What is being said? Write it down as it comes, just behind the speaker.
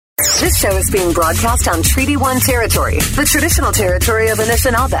This show is being broadcast on Treaty 1 territory, the traditional territory of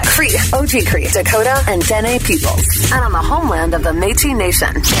Anishinaabe, Cree, Oji Cree, Dakota, and Dene peoples, and on the homeland of the Métis Nation.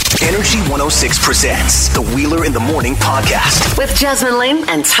 Energy 106 presents the Wheeler in the Morning podcast with Jasmine Lane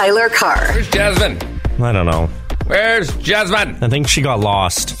and Tyler Carr. Where's Jasmine? I don't know. Where's Jasmine? I think she got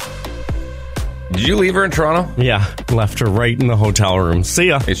lost. Did you leave her in Toronto? Yeah, left her right in the hotel room. See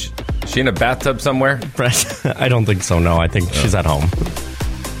ya. Is she in a bathtub somewhere? I don't think so, no. I think she's at home.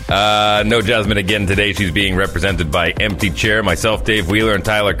 No Jasmine again today. She's being represented by Empty Chair. Myself, Dave Wheeler, and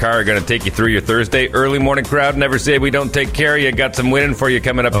Tyler Carr are going to take you through your Thursday. Early morning crowd. Never say we don't take care of you. Got some winning for you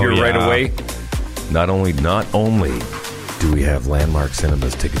coming up here right away. Not only do we have Landmark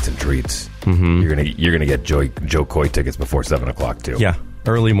Cinemas tickets and treats, you're gonna get Joe Coy tickets before 7 o'clock too. Yeah.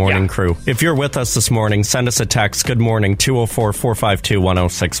 Early morning crew. If you're with us this morning, send us a text. Good morning,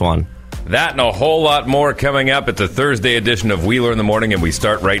 204-452-1061. That and a whole lot more coming up. It's a Thursday edition of Wheeler in the Morning, and we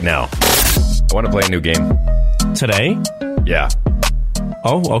start right now. I want to play a new game. Today? Yeah.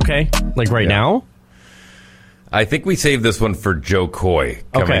 Oh, okay. Like right now? I think we saved this one for Joe Coy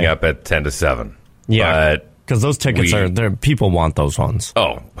coming up at 10 to 7. Yeah. Because those tickets people want those ones.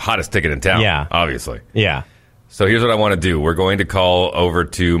 Oh, hottest ticket in town. Yeah. Obviously. Yeah. So here's what I want to do. We're going to call over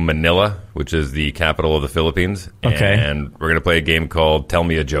to Manila, which is the capital of the Philippines. Okay. And we're going to play a game called Tell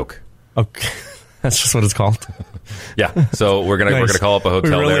Me a Joke. Okay. That's just what it's called. Yeah. So we're gonna call up a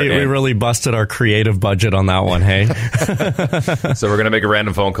hotel we really busted our creative budget on that one, hey? So we're gonna make a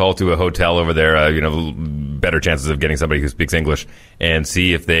random phone call to a hotel over there. Better chances of getting somebody who speaks English, and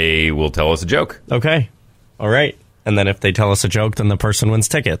see if they will tell us a joke. Okay. All right. And then if they tell us a joke, then the person wins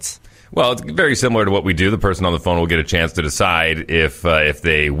tickets. Well, it's very similar to what we do. The person on the phone will get a chance to decide if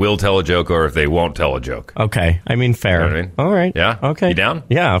they will tell a joke or if they won't tell a joke. Okay. I mean, fair. You know what I mean? All right. Yeah? Okay. You down?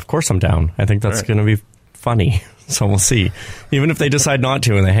 Yeah, of course I'm down. I think that's going to be funny. So we'll see. Even if they decide not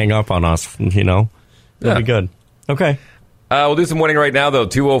to and they hang up on us, that'll be good. Okay. We'll do some winning right now, though.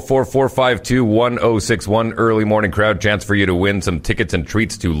 204-452-1061. Early morning crowd. Chance for you to win some tickets and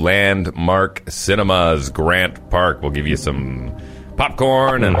treats to Landmark Cinemas, Grant Park. We'll give you some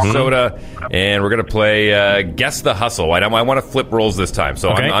popcorn and soda, and we're going to play Guess the Hustle. I want to flip roles this time,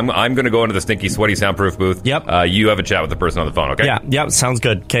 so okay. I'm going to go into the stinky, sweaty, soundproof booth. Yep. You have a chat with the person on the phone, okay? Yeah, sounds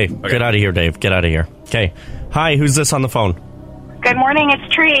good. Okay, get out of here, Dave. Get out of here. Okay. Hi, who's this on the phone? Good morning,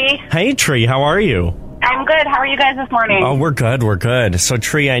 it's Tree. Hey, Tree, how are you? I'm good. How are you guys this morning? Oh, we're good. So,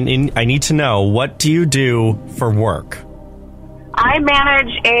 Tree, I need to know, what do you do for work? I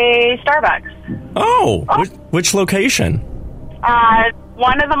manage a Starbucks. Oh. Which location?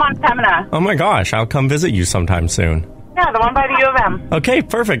 One of them on Pembina. Oh my gosh, I'll come visit you sometime soon. Yeah, the one by the U of M. Okay,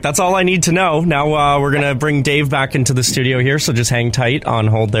 perfect. That's all I need to know. Now we're going to bring Dave back into the studio here, so just hang tight on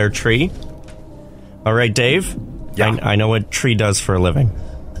hold there, Tree. All right, Dave? Yeah. I know what Tree does for a living.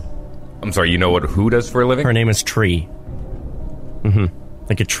 I'm sorry, you know what who does for a living? Her name is Tree.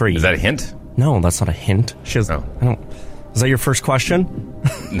 Like a tree. Is that a hint? No, that's not a hint. She has, No. Is that your first question?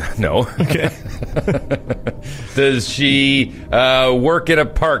 No. Okay. Does she work at a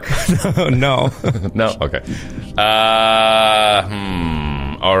park? No. No? Okay.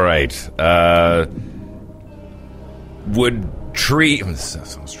 All right. Would Tree... This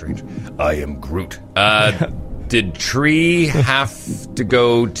sounds strange. I am Groot. Did Tree have to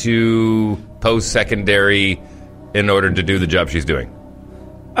go to post-secondary in order to do the job she's doing?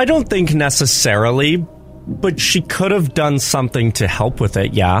 I don't think necessarily, but she could have done something to help with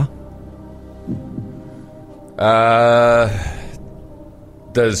it, yeah.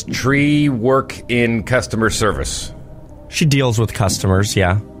 Does Tree work in customer service? She deals with customers,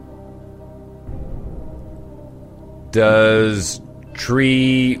 yeah. Does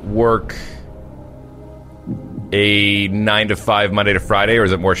Tree work a 9 to 5 Monday to Friday, or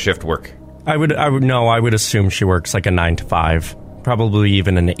is it more shift work? I would assume she works like a 9 to 5. Probably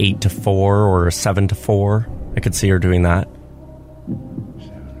even an 8 to 4 or a 7 to 4. I could see her doing that.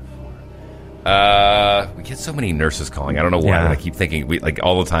 We get so many nurses calling. I don't know why, but I keep thinking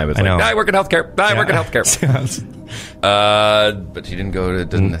all the time. It's I work in healthcare. I work in healthcare. But she didn't go to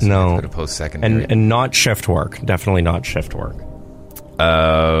go to post secondary and not shift work. Definitely not shift work.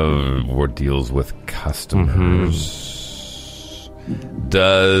 Or deals with customers.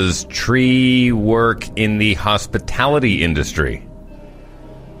 Does Tree work in the hospitality industry?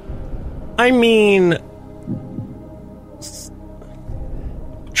 I mean,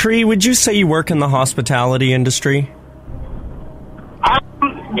 Tree, would you say you work in the hospitality industry? I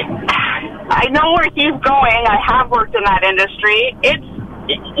know where he's going. I have worked in that industry.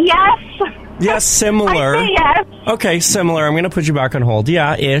 Yes. Yes, similar. I say yes. Okay, similar. I'm going to put you back on hold.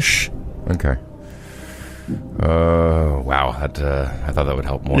 Yeah, ish. Okay. Wow. That, I thought that would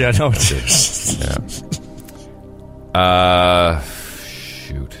help more. Yeah, no.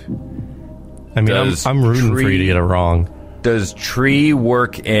 Shoot. I mean, I'm rooting for you to get it wrong. Does Tree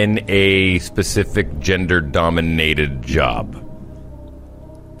work in a specific gender-dominated job?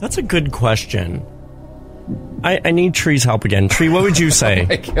 That's a good question. I need Tree's help again. Tree, what would you say? Oh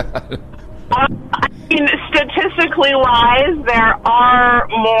my God. I mean, statistically wise, there are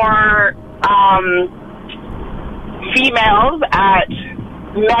more females at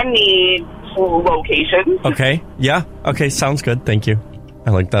many locations. Okay. Yeah. Okay. Sounds good. Thank you.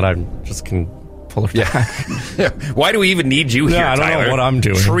 I like that. I just can pull it back. Why do we even need you here, I don't Tyler? know what I'm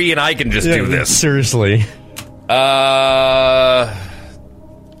doing. Tree and I can just do this. Seriously.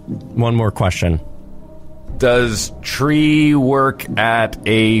 One more question. Does Tree work at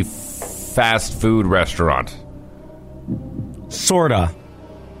a fast food restaurant? Sorta.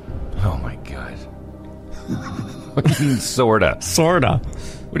 Oh my God. What do you mean, sorta? Sorta.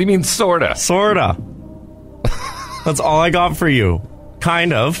 What do you mean, sorta? Sorta. That's all I got for you.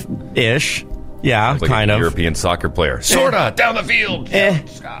 Kind of. Ish. Yeah, Like kind a of. European soccer player. Sorta, down the field. I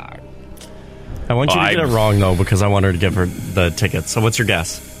want you to get it wrong, though, because I want her to give her the tickets. So what's your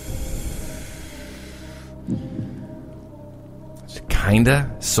guess?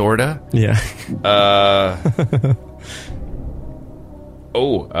 Kinda? Sorta? Yeah.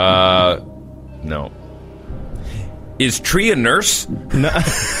 No. Is Tree a nurse? No.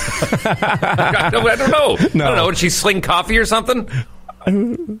 I don't know. No. I don't know. Did she sling coffee or something?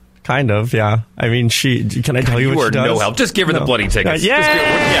 Kind of, yeah. I mean, can I tell you what she does? No help. Just give her the bloody tickets. Yeah.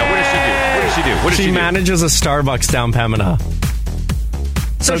 What does she do? What does she do? She manages a Starbucks down Pembina.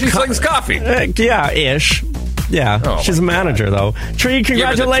 So she slings coffee. Yeah, ish. Yeah, Oh, she's a manager, though. Tree,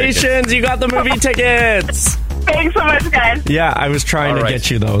 congratulations! You got the movie tickets! Thanks so much, guys. Yeah, I was trying to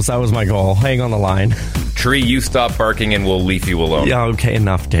get you those. That was my goal. Hang on the line. Tree, you stop barking and we'll leave you alone. Yeah, okay,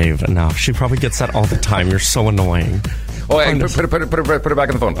 enough, Dave. Enough. She probably gets that all the time. You're so annoying. Oh, hey, put it back on the phone. Put it back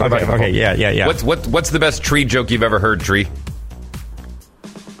on the phone. Yeah. What's the best Tree joke you've ever heard, Tree?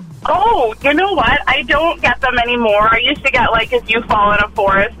 Oh, you know what? I don't get them anymore. I used to get, like, if you fall in a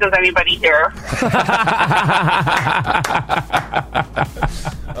forest, does anybody hear?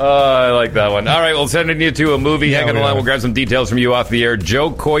 I like that one. All right, we'll send you to a movie. Hang on the line. We'll grab some details from you off the air.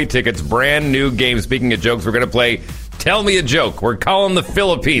 Joe Coy tickets, brand new game. Speaking of jokes, we're going to play Tell Me a Joke. We're calling the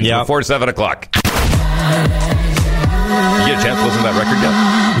Philippines before 7 o'clock. You get a chance to listen to that record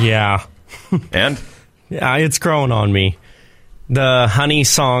yet? Yeah. And? Yeah, it's growing on me. The Honey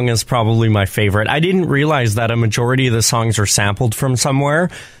song is probably my favorite. I didn't realize that a majority of the songs are sampled from somewhere.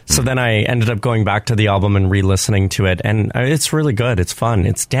 So then I ended up going back to the album and re-listening to it. And it's really good. It's fun.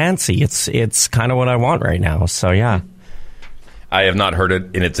 It's dancey. It's kind of what I want right now. So, yeah. I have not heard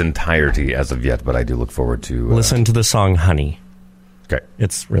it in its entirety as of yet, but I do look forward to... Listen to the song Honey. Okay.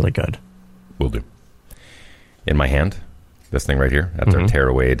 It's really good. Will do. In my hand, this thing right here. That's our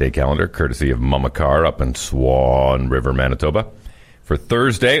Tearaway Day calendar, courtesy of Mama Car up in Swan River, Manitoba. For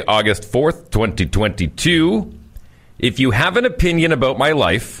Thursday, August 4th, 2022. If you have an opinion about my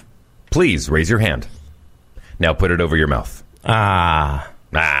life, please raise your hand. Now put it over your mouth. Funny.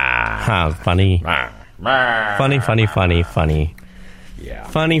 Funny. Yeah.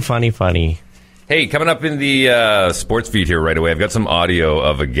 Funny. Hey, coming up in the sports feed here right away, I've got some audio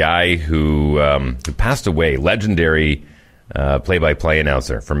of a guy who passed away, legendary play-by-play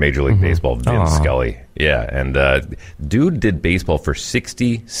announcer for Major League Baseball, Vin Scully. Yeah, and dude did baseball for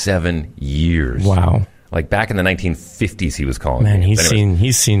 67 years. Wow. Like back in the 1950s, he was calling. Man,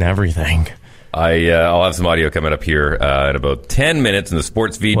 he's seen everything. I'll have some audio coming up here in about 10 minutes in the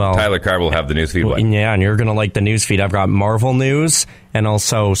sports feed. Well, Tyler Carr will have the news feed. Yeah, and you're going to like the news feed. I've got Marvel news, and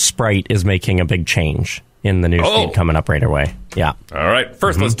also Sprite is making a big change in the news feed coming up right away. Yeah. All right.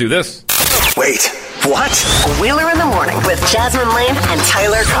 First, let's do this. Wait, what? Wheeler in the Morning with Jasmine Lane and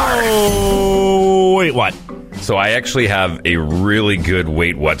Tyler Carr. Oh, wait, what? So I actually have a really good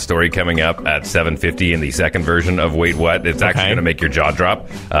Wait What story coming up at 7:50 in the second version of Wait What. It's actually going to make your jaw drop,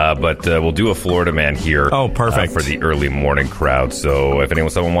 but we'll do a Florida man here. Oh, perfect. For the early morning crowd. So if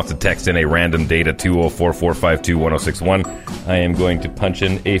someone wants to text in a random date at 204-452-1061, I am going to punch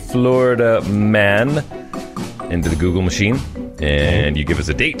in a Florida man into the Google machine, and you give us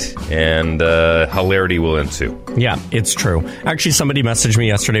a date, and hilarity will ensue. Yeah, it's true. Actually, somebody messaged me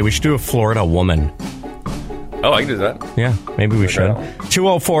yesterday. We should do a Florida woman. Oh, I can do that. Yeah, maybe we should.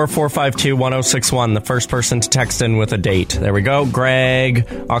 204-452-1061. The first person to text in with a date. There we go. Greg,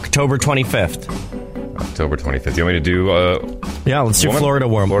 October 25th. October 25th. You want me to do... yeah, let's do Florida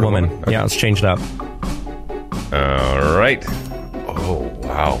woman. Okay. Yeah, let's change it up. All right. Oh,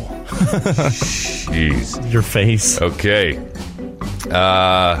 wow. Jeez. Your face. Okay.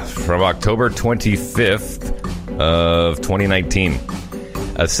 From October 25th of 2019.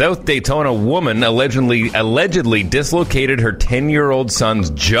 A South Daytona woman allegedly dislocated her 10-year-old son's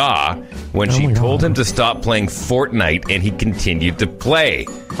jaw when she told him to stop playing Fortnite, and he continued to play.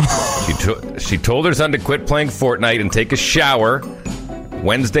 She told her son to quit playing Fortnite and take a shower.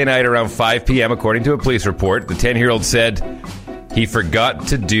 Wednesday night around 5 p.m., according to a police report, the 10-year-old said he forgot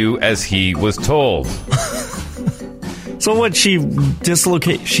to do as he was told. So what, she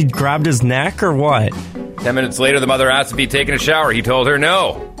grabbed his neck or what? 10 minutes later, the mother asked if he'd taken a shower. He told her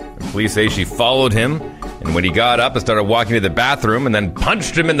no. The police say she followed him, and when he got up and started walking to the bathroom, and then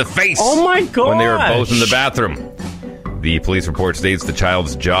punched him in the face. Oh my God! When they were both in the bathroom. The police report states the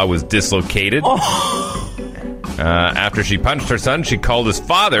child's jaw was dislocated. After she punched her son, she called his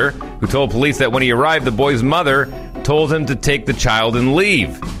father, who told police that when he arrived, the boy's mother told him to take the child and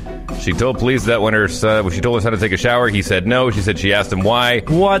leave. She told police that when she told her son to take a shower, he said no. She said she asked him why.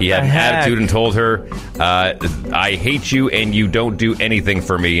 What he the had an heck? attitude and told her, I hate you and you don't do anything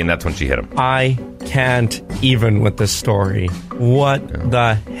for me. And that's when she hit him. I can't even with this story. What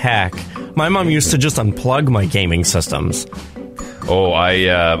the heck? My mom used to just unplug my gaming systems. Oh,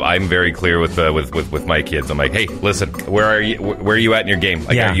 I'm very clear with my kids. I'm like, hey, listen, where are you at in your game?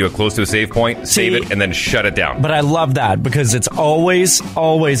 Like, Yeah. are you close to a save point? Save it and then shut it down. But I love that because it's always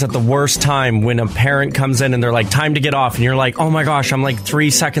at the worst time when a parent comes in and they're like, time to get off. And you're like, oh my gosh, I'm like 3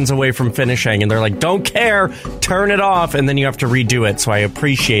 seconds away from finishing. And they're like, don't care, turn it off. And then you have to redo it. So I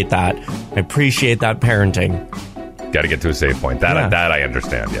appreciate that. I appreciate that parenting. Got to get to a save point. That I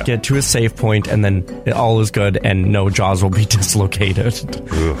understand. Yeah. Get to a save point and then all is good and no jaws will be dislocated.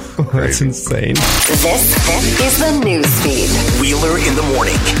 Oof, That's crazy. insane. This is the news feed. Wheeler in the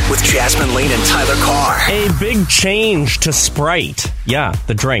morning with Jasmine Lane and Tyler Carr. A big change to Sprite. Yeah,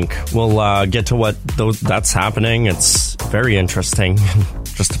 the drink. We'll get to that's happening. It's very interesting.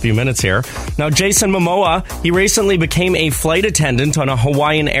 Just a few minutes here. Now, Jason Momoa, he recently became a flight attendant on a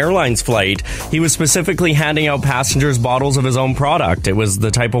Hawaiian Airlines flight. He was specifically handing out passengers bottles of his own product. It was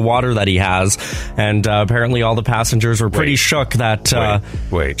the type of water that he has. And apparently all the passengers were pretty shook that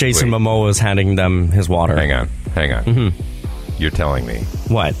Jason Momoa was handing them his water. Hang on. Mm-hmm. You're telling me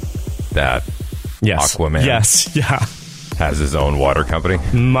What? that Yes. Aquaman Yes, yeah. has his own water company?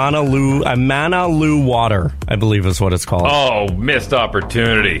 Manalu Water, I believe is what it's called. Oh, missed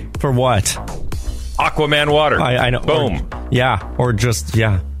opportunity. For what? Aquaman water. I know. Boom. Or just,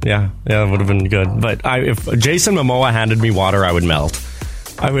 yeah, it would have been good. But if Jason Momoa handed me water, I would melt.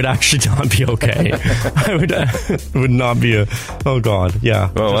 I would actually not be okay. It would not be oh God, yeah.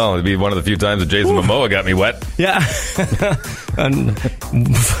 Well, it'd be one of the few times that Jason Momoa got me wet. Yeah. And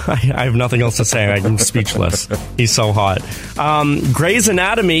I have nothing else to say. I'm speechless. He's so hot. Grey's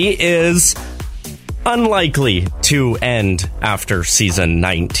Anatomy is unlikely to end after season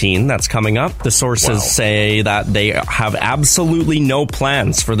 19. That's coming up. The sources say that they have absolutely no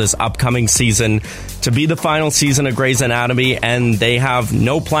plans for this upcoming season to be the final season of Grey's Anatomy, and they have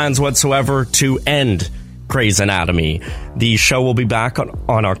no plans whatsoever to end Grey's Anatomy. The show will be back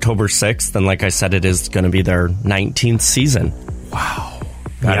on October 6th, and like I said, it is going to be their 19th season. Wow.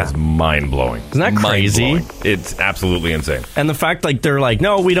 That is mind-blowing. Isn't that crazy? Mind-blowing. It's absolutely insane. And the fact, they're like,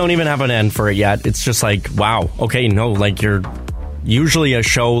 no, we don't even have an end for it yet. It's just like, wow, okay, no, you're usually a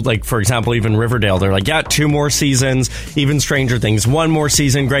show, for example, even Riverdale, they're like, yeah, 2 more seasons, even Stranger Things, 1 more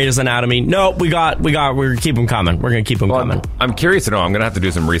season, Grey's Anatomy. No, we're going to keep them coming. We're going to keep them coming. I'm curious to know, I'm going to have to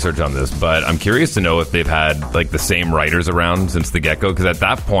do some research on this, but I'm curious to know if they've had, the same writers around since the get-go, because at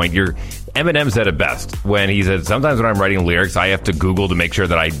that point, Eminem said it best when he said, sometimes when I'm writing lyrics, I have to Google to make sure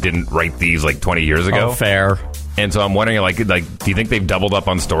that I didn't write these 20 years ago. Oh, fair. And so I'm wondering, do you think they've doubled up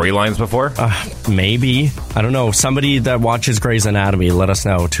on storylines before? Maybe. I don't know. Somebody that watches Grey's Anatomy, let us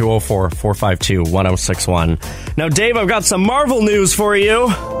know. 204-452-1061. Now, Dave, I've got some Marvel news for you.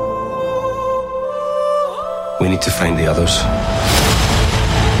 We need to find the others.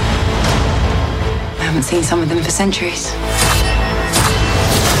 I haven't seen some of them for centuries.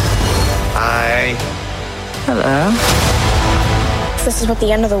 Hi. Hello. This is what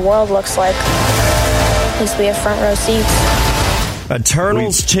the end of the world looks like. At least we have front row seats.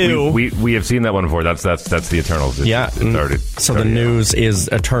 Eternals 2. We have seen that one before. That's the Eternals. It started. So the news is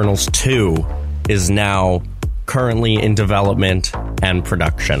Eternals 2 is now currently in development and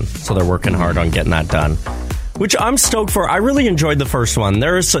production. So they're working hard on getting that done, which I'm stoked for. I really enjoyed the first one.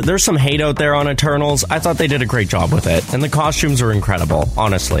 There's some hate out there on Eternals. I thought they did a great job with it. And the costumes are incredible,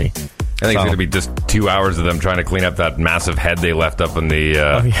 honestly. I think it's going to be just 2 hours of them trying to clean up that massive head they left up in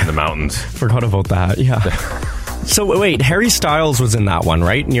the mountains. Forgot about that, yeah. So wait, Harry Styles was in that one,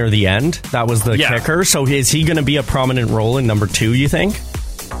 right? Near the end? That was the Yeah. kicker. So is he going to be a prominent role in number 2, you think?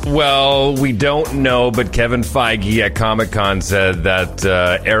 Well, we don't know, but Kevin Feige at Comic-Con said that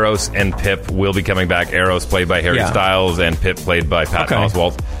Eros and Pip will be coming back. Eros played by Harry Styles and Pip played by Patton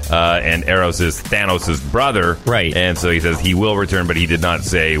Oswalt. And Eros is Thanos' brother. Right. And so he says he will return, but he did not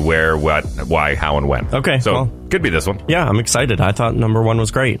say where, what, why, how, and when. Okay. So well, could be this one. Yeah, I'm excited. I thought number 1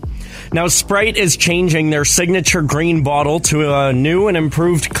 was great. Now, Sprite is changing their signature green bottle to a new and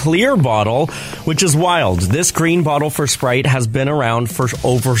improved clear bottle, which is wild. This green bottle for Sprite has been around for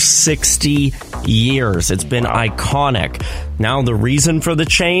over 60 years. It's been iconic. Now, the reason for the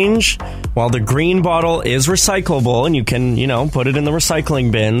change? While the green bottle is recyclable and you can, put it in the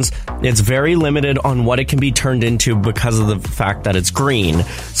recycling bins, it's very limited on what it can be turned into because of the fact that it's green.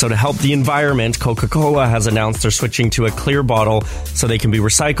 So to help the environment, Coca-Cola has announced they're switching to a clear bottle so they can be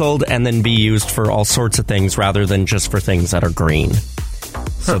recycled and then be used for all sorts of things rather than just for things that are green.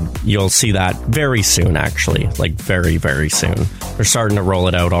 So you'll see that very soon, actually. Like, very, very soon. They're starting to roll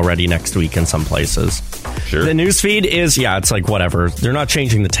it out already next week in some places. Sure. The newsfeed is, it's like whatever. They're not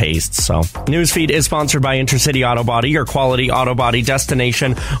changing the taste, so. Newsfeed is sponsored by Intercity Auto Body, your quality auto body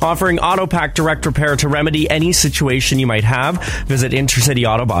destination, offering AutoPack direct repair to remedy any situation you might have. Visit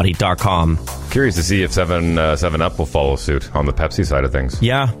intercityautobody.com. Curious to see if 7-Up will follow suit on the Pepsi side of things.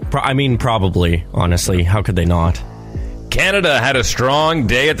 Yeah, probably, honestly. How could they not? Canada had a strong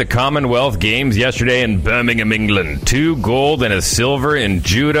day at the Commonwealth Games yesterday in Birmingham, England. 2 gold and a silver in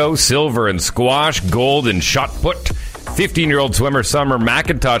judo, silver in squash, gold in shot put. 15-year-old swimmer Summer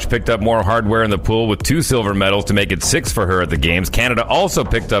McIntosh picked up more hardware in the pool with 2 silver medals to make it 6 for her at the Games. Canada also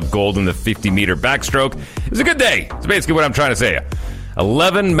picked up gold in the 50-meter backstroke. It was a good day. That's basically what I'm trying to say.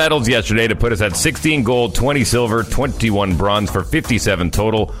 11 medals yesterday to put us at 16 gold, 20 silver, 21 bronze for 57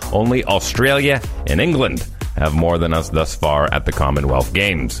 total. Only Australia and England have more than us thus far at the Commonwealth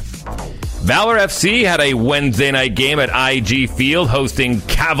Games. Valor FC had a Wednesday night game at IG Field hosting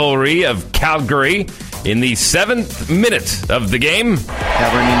Cavalry of Calgary in the 7th minute of the game.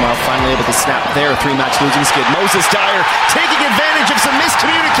 Cavalry, meanwhile, finally able to snap their 3-match losing skid. Moses Dyer taking advantage of some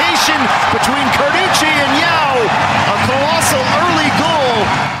miscommunication between Carducci and Yao. A colossal early goal.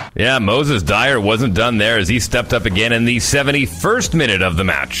 Yeah, Moses Dyer wasn't done there as he stepped up again in the 71st minute of the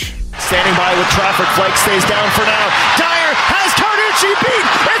match. Standing by with Trafford, Flake stays down for now. Dyer has Carducci beat.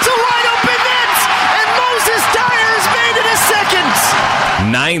 It's a wide open net, and Moses Dyer's made it a second.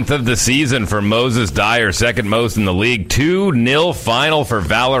 9th of the season for Moses Dyer, second most in the league. 2-0 final for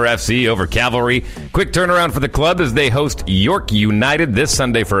Valor FC over Cavalry. Quick turnaround for the club as they host York United this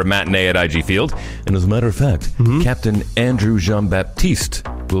Sunday for a matinee at IG Field. And as a matter of fact, Captain Andrew Jean-Baptiste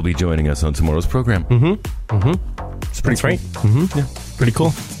will be joining us on tomorrow's program. It's pretty great. Yeah, pretty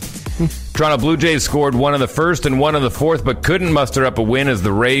cool. Toronto Blue Jays scored 1 in the first and 1 in the fourth, but couldn't muster up a win as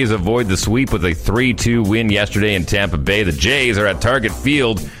the Rays avoid the sweep with a 3-2 win yesterday in Tampa Bay. The Jays are at Target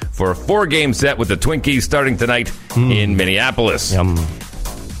Field for a 4-game set with the Twinkies starting tonight in Minneapolis. Yum.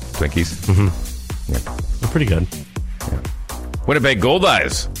 Twinkies. They're pretty good. Winnipeg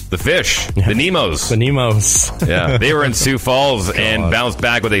Goldeyes, the Fish, the Nemos. The Nemos. Yeah, they were in Sioux Falls and bounced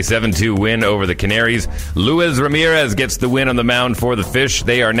back with a 7-2 win over the Canaries. Luis Ramirez gets the win on the mound for the Fish.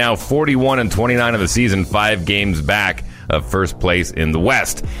 They are now 41-29 of the season, 5 games back of first place in the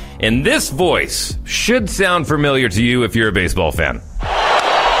West. And this voice should sound familiar to you if you're a baseball fan.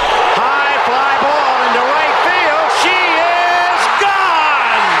 High fly ball into right field. She is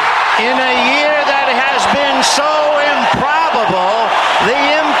gone! In a year that has been so improbable, the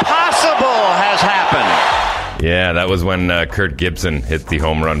impossible has happened. Yeah, that was when Kurt Gibson hit the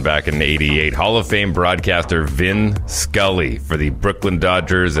home run back in '88. Hall of Fame broadcaster Vin Scully for the Brooklyn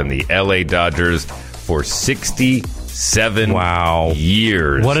Dodgers and the LA Dodgers for 67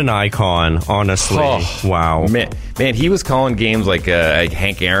 years. What an icon, honestly. Wow. Man, he was calling games like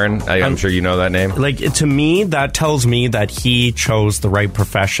Hank Aaron. I'm sure you know that name. Like, to me, that tells me that he chose the right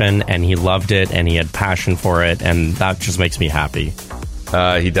profession and he loved it and he had passion for it, and that just makes me happy.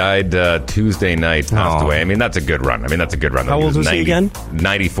 He died Tuesday night, passed away. I mean, that's a good run. How old was he again?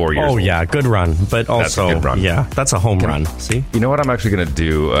 94 years old. Oh, yeah, good run. But also, that's a good run. Yeah, that's a home run. See? You know what I'm actually going to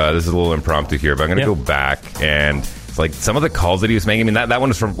do? This is a little impromptu here, but I'm going to go back and like some of the calls that he was making. I mean, that one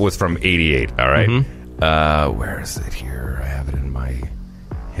was from '88. All right. Where is it here? I have it in my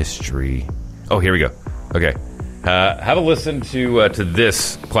history. Oh, here we go. Okay. Have a listen to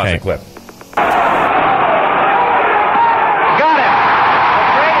this classic clip.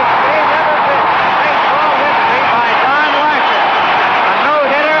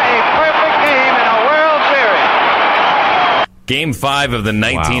 Game 5 of the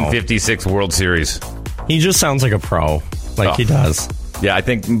 1956 World Series. He just sounds like a pro. Like he does. Yeah, I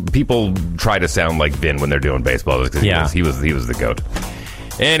think people try to sound like Vin when they're doing baseball because he was the GOAT.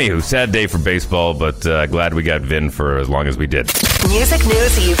 Anywho, sad day for baseball, but glad we got Vin for as long as we did. Music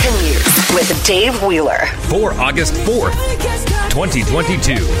news you can use with Dave Wheeler. For August 4th,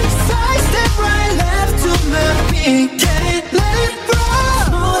 2022.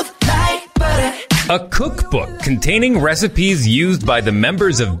 A cookbook containing recipes used by the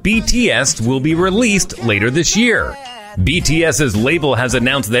members of BTS will be released later this year. BTS's label has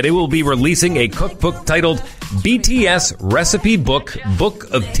announced that it will be releasing a cookbook titled BTS Recipe Book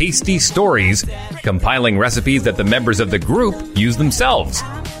of Tasty Stories, compiling recipes that the members of the group use themselves.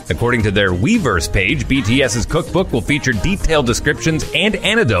 According to their Weverse page, BTS's cookbook will feature detailed descriptions and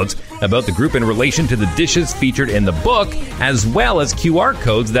anecdotes about the group in relation to the dishes featured in the book, as well as QR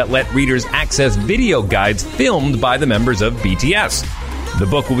codes that let readers access video guides filmed by the members of BTS. The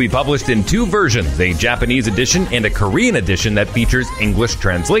book will be published in 2 versions, a Japanese edition and a Korean edition that features English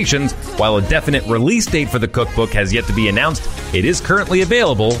translations. While a definite release date for the cookbook has yet to be announced, it is currently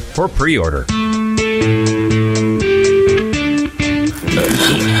available for pre-order.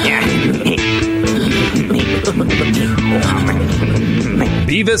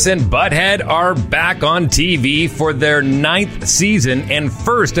 Beavis and Butthead are back on TV for their 9th season and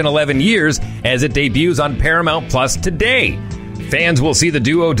first in 11 years as it debuts on Paramount Plus today. Fans will see the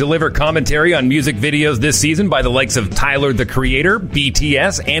duo deliver commentary on music videos this season by the likes of Tyler, the Creator,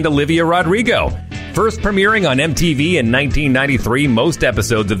 BTS, and Olivia Rodrigo. First premiering on MTV in 1993, most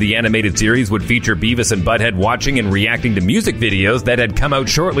episodes of the animated series would feature Beavis and Butthead watching and reacting to music videos that had come out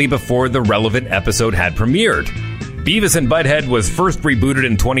shortly before the relevant episode had premiered. Beavis and Butthead was first rebooted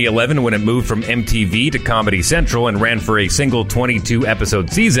in 2011 when it moved from MTV to Comedy Central and ran for a single 22-episode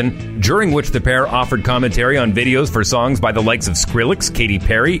season, during which the pair offered commentary on videos for songs by the likes of Skrillex, Katy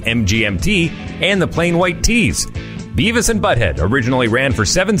Perry, MGMT, and the Plain White T's. Beavis and Butthead originally ran for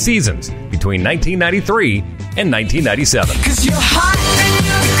 7 seasons between 1993 and 1997. 'Cause you're hot and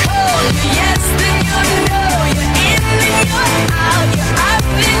you're cold, you're yes then you're no, you're in then you're out, you're up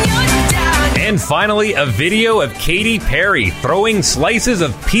then you're down. And finally, a video of Katy Perry throwing slices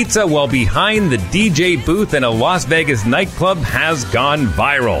of pizza while behind the DJ booth in a Las Vegas nightclub has gone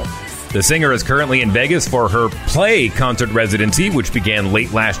viral. The singer is currently in Vegas for her Play concert residency, which began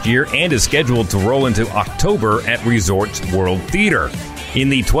late last year and is scheduled to roll into October at Resorts World Theater. In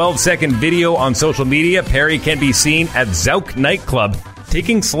the 12-second video on social media, Perry can be seen at Zouk nightclub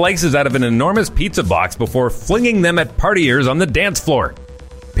taking slices out of an enormous pizza box before flinging them at partiers on the dance floor.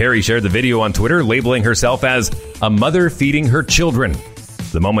 Perry shared the video on Twitter, labeling herself as a mother feeding her children.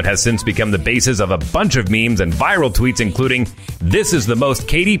 The moment has since become the basis of a bunch of memes and viral tweets, including, "This is the most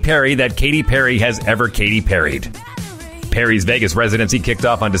Katy Perry that Katy Perry has ever Katy Perried." Perry's Vegas residency kicked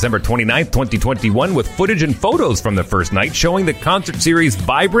off on December 29th, 2021, with footage and photos from the first night showing the concert series'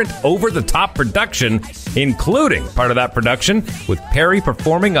 vibrant, over-the-top production, including part of that production with Perry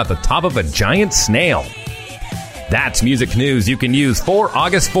performing at the top of a giant snail. That's music news you can use for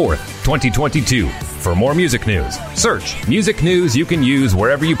August 4th, 2022. For more music news, search Music News You Can Use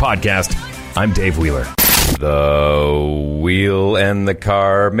wherever you podcast. I'm Dave Wheeler. The wheel and the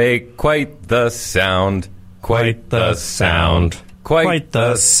car make quite the sound. Quite the sound. Quite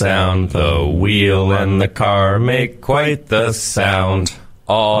the sound. The wheel and the car make quite the sound.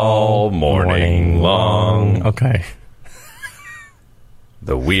 All morning long. Okay.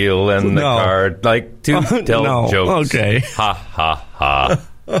 The wheel and the car like to tell jokes. Okay. Ha, ha, ha.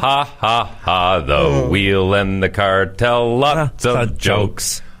 Ha, ha, ha. The wheel and the car tell lots of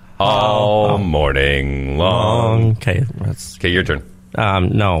jokes all morning long. Okay. Okay, your turn.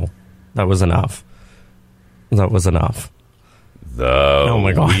 No. That was enough. That was enough. The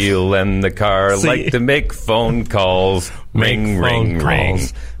wheel and the car like to make phone calls. Ring, ring, ring.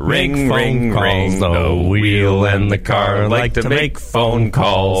 Ring, ring, ring. The wheel and the car like to make phone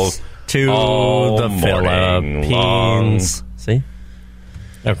calls to the Philippines. See?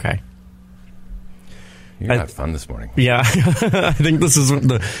 Okay. You're going to have fun this morning. Yeah. I think this is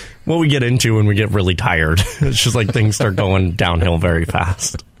what we get into when we get really tired. It's just like things start going downhill very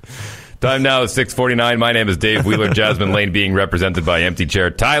fast. Time now is 6:49. My name is Dave Wheeler. Jasmine Lane being represented by Empty Chair.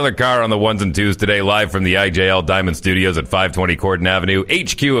 Tyler Carr on the ones and twos today, live from the IJL Diamond Studios at 520 Corden Avenue,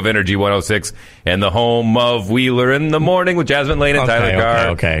 HQ of Energy 106, and the home of Wheeler in the Morning with Jasmine Lane and Tyler Carr.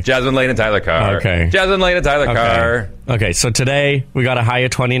 Okay. Jasmine Lane and Tyler Carr. Okay. Jasmine Lane and Tyler Carr. Okay, so today we got a high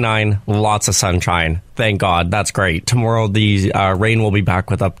of 29, lots of sunshine. Thank God. That's great. Tomorrow the rain will be back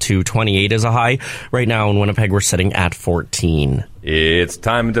with up to 28 as a high. Right now in Winnipeg we're sitting at 14. It's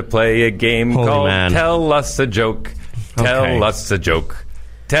time to play a game called Tell Us a Joke. Tell us a joke.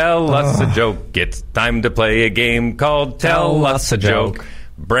 Tell us a joke. It's time to play a game called Tell Us a Joke.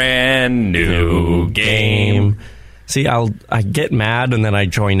 Brand new game. See, I get mad and then I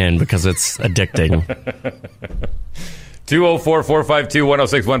join in because it's addicting.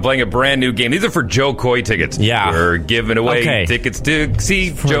 204-452-1061, playing a brand new game. These are for Joe Coy tickets. Yeah. We're giving away tickets to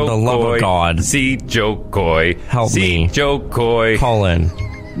see For Joe the love Coy. of God. See Joe Coy. Help see me. Joe Coy. Call in.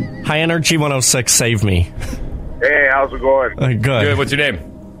 High Energy 106, save me. Hey, how's it going? Good. Good. What's your name?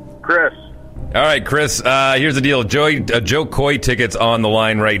 Chris. All right, Chris, here's the deal. Joe Coy tickets on the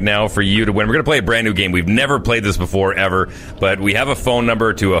line right now for you to win. We're going to play a brand new game. We've never played this before, ever, but we have a phone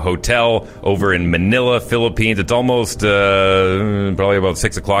number to a hotel over in Manila, Philippines. It's almost probably about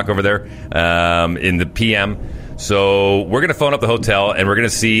 6 o'clock over there in the PM. So we're going to phone up the hotel, and we're going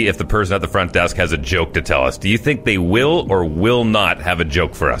to see if the person at the front desk has a joke to tell us. Do you think they will or will not have a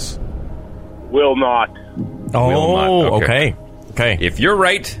joke for us? Will not. Oh, Will not. okay. If you're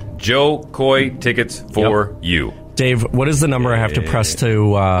right, Joe Coy tickets for you. Dave, what is the number I have to press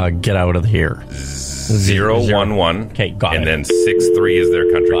to get out of here? 011. Okay, got it. And then 63 is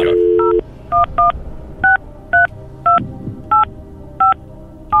their country code.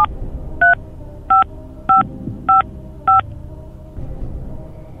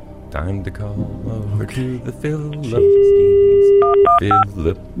 Time to call over to the Philippines.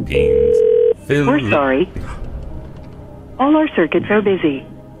 We're sorry. All our circuits are busy.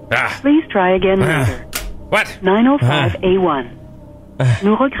 Please try again later. What? 905A1.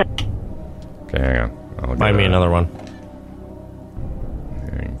 Nous regrettons. Okay, hang on. Buy me another one.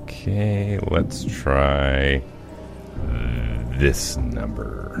 Okay, let's try this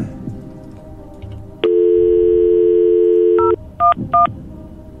number.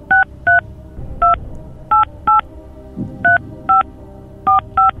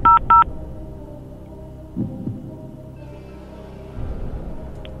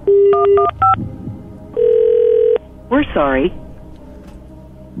 We're sorry.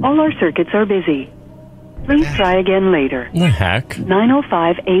 All our circuits are busy. Please try again later. The heck?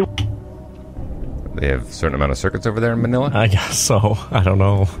 905A1. They have a certain amount of circuits over there in Manila? I guess so. I don't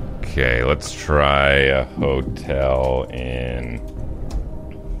know. Okay, let's try a hotel in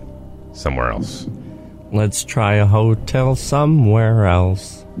somewhere else. Let's try a hotel somewhere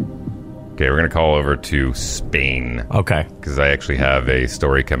else. Okay, we're going to call over to Spain. Okay. Because I actually have a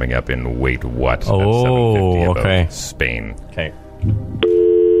story coming up in Wait What at 7:50 Oh, about okay. Spain. Okay.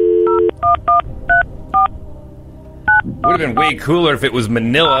 Would have been way cooler if it was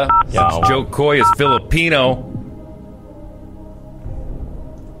Manila, since Joe Coy is Filipino.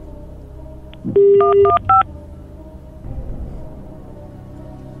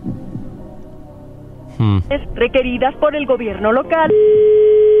 Requeridas por el gobierno local.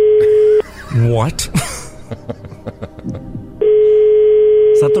 What?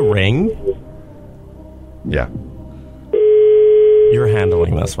 Is that the ring? Yeah. You're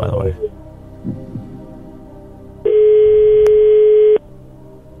handling this, by the way.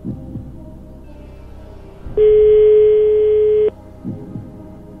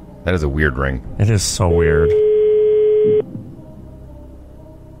 That is a weird ring. It is so weird.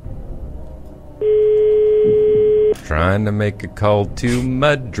 Trying to make a call to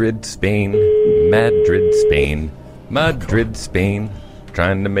Madrid, Spain. Madrid, Spain. Madrid, Spain.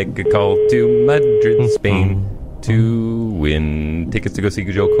 Trying to make a call to Madrid, Spain. To win tickets to go see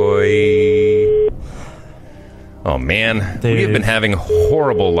Joe Coy. Oh, man. We have been having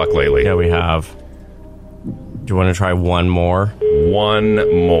horrible luck lately. Yeah, we have. Do you want to try one more? One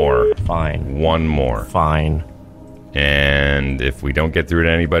more. Fine. One more. Fine. And if we don't get through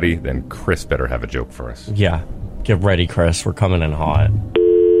to anybody, then Chris better have a joke for us. Yeah. Get ready, Chris. We're coming in hot.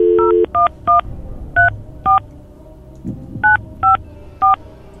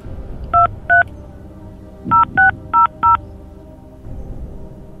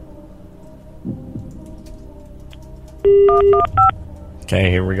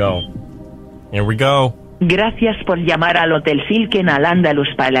 Okay, here we go. Here we go. Gracias por llamar al Hotel Silken Al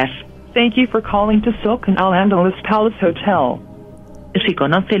Andalus Palace. Thank you for calling to Silken Al Andalus Palace Hotel. Si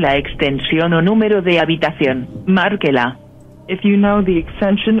conoce la extensión o número de habitación, márquela. If you know the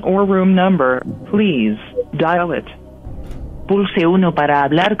extension or room number, please dial it. Pulse 1 para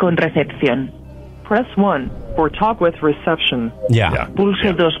hablar con recepción. Press 1 for talk with reception. Yeah.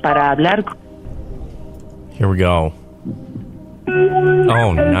 Pulse 2 para hablar. Here we go.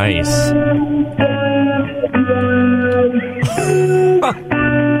 Oh, nice.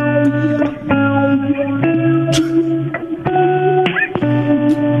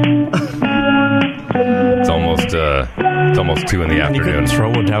 It's almost 2 in the afternoon. You can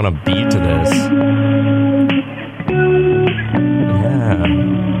throw down a beat to this.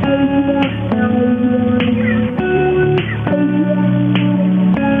 Yeah.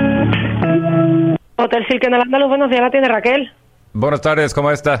 Hotel Silk en el Andaluz, buenos días, la tiene Raquel. Buenas tardes,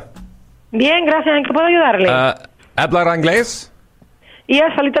 ¿cómo está? Bien, gracias. ¿En qué puedo ayudarle? ¿Hablar inglés?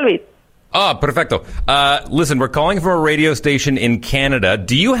 Yes, a little bit. Ah, perfecto. Listen, we're calling from a radio station in Canada.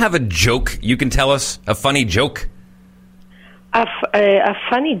 Do you have a joke you can tell us? A funny joke? A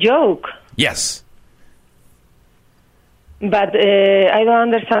funny joke? Yes. But I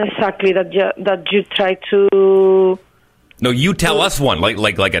don't understand exactly that you try to... No, you tell us one,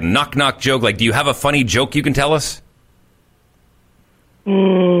 like a knock-knock joke. Like, do you have a funny joke you can tell us?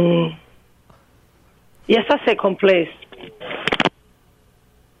 Yes, a second, please.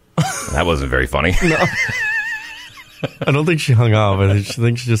 That wasn't very funny. No. I don't think she hung up. I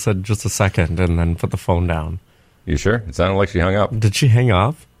think she just said just a second and then put the phone down. You sure? It sounded like she hung up. Did she hang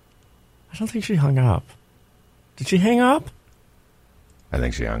up? I don't think she hung up. Did she hang up? I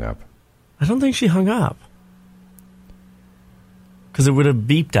think she hung up. I don't think she hung up. Because it would have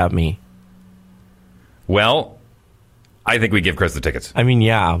beeped at me. Well, I think we give Chris the tickets. I mean,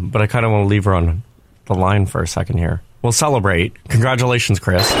 yeah, but I kind of want to leave her on the line for a second here. We'll celebrate. Congratulations,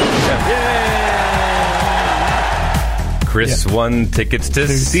 Chris. Chris won tickets to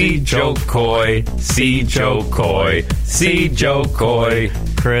see Joe Coy. See Joe Coy. See Joe Coy.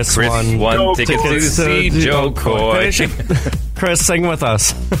 Chris won tickets to see Joe Coy. Chris, sing with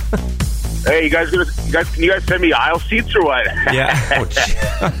us. Hey, can you guys send me aisle seats or what? Yeah.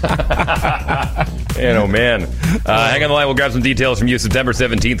 Man, oh man. Hang on the line. We'll grab some details from you. September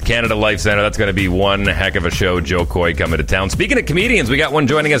 17th, Canada Life Center. That's going to be one heck of a show. Joe Coy coming to town. Speaking of comedians, we got one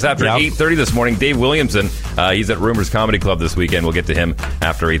joining us after 8:30 this morning. Dave Williamson. He's at Rumors Comedy Club this weekend. We'll get to him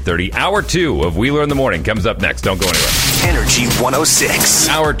after 8:30. Hour 2 of Wheeler in the Morning comes up next. Don't go anywhere. Energy 106.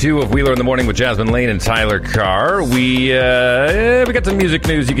 Hour 2 of Wheeler in the Morning with Jasmine Lane and Tyler Carr. We got some music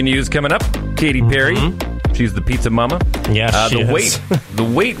news you can use coming up. Katy Perry. She's the pizza mama. Yeah, she is. The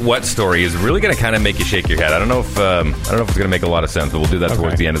wait what story is really going to kind of make you shake your head. I don't know if it's going to make a lot of sense, but we'll do that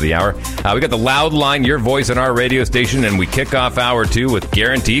towards the end of the hour. We got the Loud Line, your voice on our radio station, and we kick off hour 2 with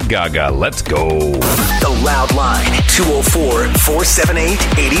Guaranteed Gaga. Let's go. The Loud Line,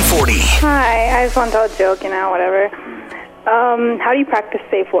 204-478-8040. Hi, I just want to tell a joke, whatever. How do you practice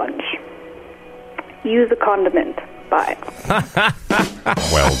safe lunch? Use a condiment. Bye.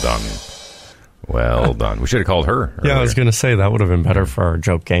 Well done. Well done. We should have called her earlier. Yeah, I was going to say that would have been better for our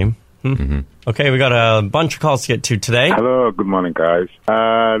joke game. Okay, we got a bunch of calls to get to today. Hello, good morning, guys.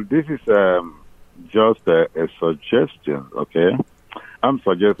 This is just a suggestion, okay? I'm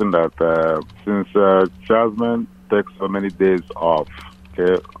suggesting that since Jasmine takes so many days off,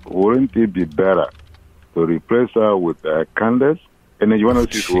 okay, wouldn't it be better to replace her with Candace? And then you want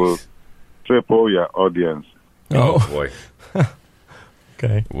to see will triple your audience. Oh, boy.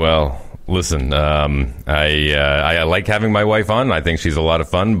 Okay. Well, listen, I like having my wife on. I think she's a lot of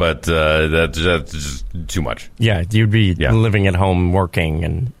fun, but that's just too much. Yeah, you'd be living at home, working,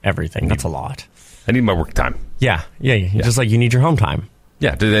 and everything. That's a lot. I need my work time. Yeah. Just like you need your home time.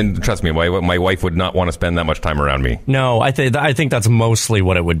 Yeah, and trust me, my wife would not want to spend that much time around me. No, I think that's mostly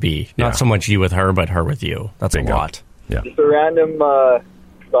what it would be. Not so much you with her, but her with you. That's a lot. Yeah. Just a random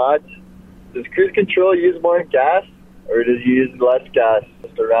thought. Does cruise control use more gas, or does it use less gas?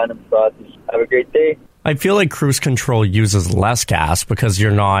 Just a random thought. Have a great day. I feel like cruise control uses less gas because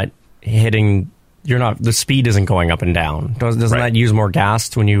the speed isn't going up and down. Doesn't that use more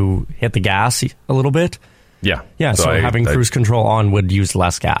gas when you hit the gas a little bit? Yeah. Yeah, so having cruise control on would use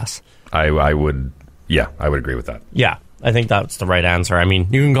less gas. I would agree with that. Yeah, I think that's the right answer. I mean,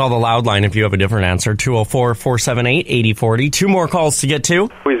 you can call the Loud Line if you have a different answer, 204-478-8040. 2 more calls to get to.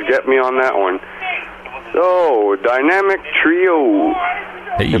 Please get me on that one. So, Dynamic Trio.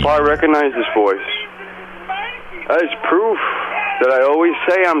 Hey. If I recognize this voice. As proof that I always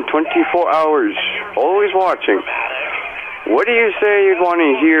say I'm 24 hours, always watching. What do you say you'd want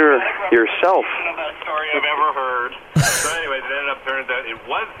to hear yourself? The best story I've ever heard. So anyways, it ended up turns out it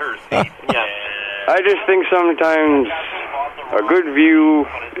was her seat. Yeah. I just think sometimes a good view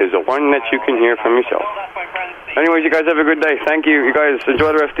is the one that you can hear from yourself. Anyways, you guys have a good day. Thank you. You guys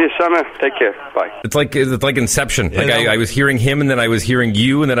enjoy the rest of your summer. Take care. Bye. It's like Inception. Like I was hearing him, and then I was hearing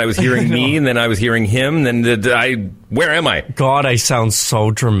you, and then I was hearing me, and then I was hearing him. And then where am I? God, I sound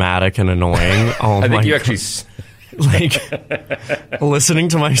so dramatic and annoying. Oh, I think you God. actually. Listening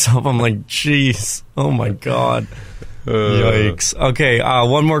to myself, I'm like, jeez. Oh my God. Yikes. Okay,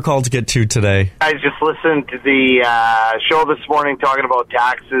 one more call to get to today. I just listened to the show this morning talking about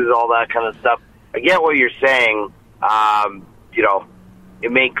taxes, all that kind of stuff. I get what you're saying.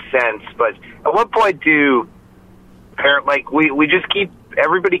 It makes sense. But at what point do we just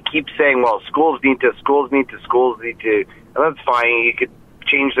everybody keeps saying, well, schools need to, and that's fine. You could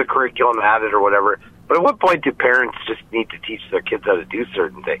change the curriculum, add it or whatever. But at what point do parents just need to teach their kids how to do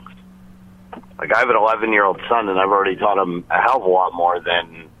certain things? Like, I have an 11-year-old son, and I've already taught him a hell of a lot more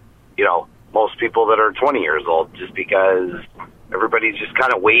than, most people that are 20 years old, just because everybody's just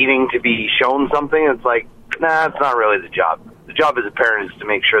kind of waiting to be shown something. It's like, nah, it's not really the job. The job as a parent is to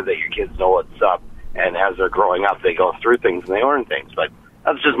make sure that your kids know what's up, and as they're growing up, they go through things and they learn things. But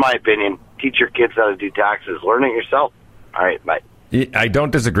that's just my opinion. Teach your kids how to do taxes. Learn it yourself. All right, bye. I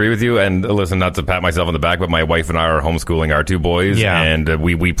don't disagree with you, and listen, not to pat myself on the back, but my wife and I are homeschooling our two boys, and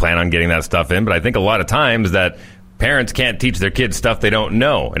we plan on getting that stuff in. But I think a lot of times that parents can't teach their kids stuff they don't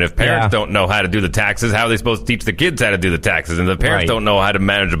know. And if parents don't know how to do the taxes, how are they supposed to teach the kids how to do the taxes? And if the parents don't know how to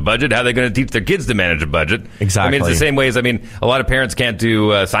manage a budget, how are they going to teach their kids to manage a budget? Exactly. I mean, it's the same way as, a lot of parents can't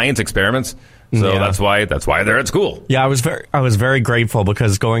do science experiments. So that's why they're at school. Yeah, I was very grateful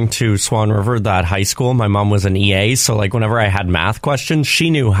because going to Swan River, that high school, my mom was an EA. So like whenever I had math questions,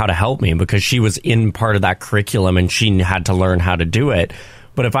 she knew how to help me because she was in part of that curriculum and she had to learn how to do it.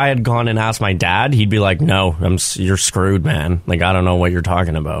 But if I had gone and asked my dad, he'd be like, "No, you're screwed, man. Like, I don't know what you're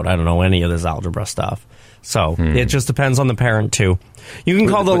talking about. I don't know any of this algebra stuff." So it just depends on the parent too. You can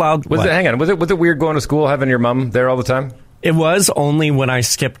call the loud. Hang on. Was it weird going to school having your mom there all the time? It was only when I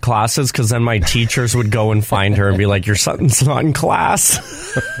skipped classes because then my teachers would go and find her and be like, "Your son's not in class,"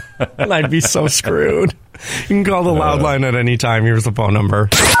 and I'd be so screwed. You can call the loud line at any time. Here's the phone number.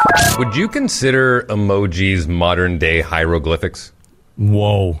 Would you consider emojis modern day hieroglyphics?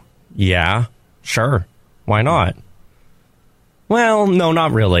 Whoa. Yeah, sure. Why not? Well, no,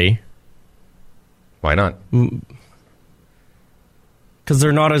 not really. Why not? Because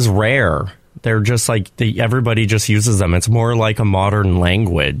they're not as rare. They're just like, everybody just uses them. It's more like a modern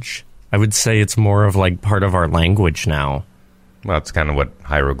language. I would say it's more of like part of our language now. Well, that's kind of what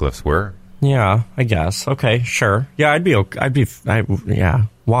hieroglyphs were. Yeah, I guess. Okay, sure. Yeah, I'd be okay. Yeah.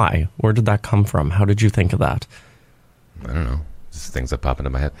 Why? Where did that come from? How did you think of that? I don't know. Just things that pop into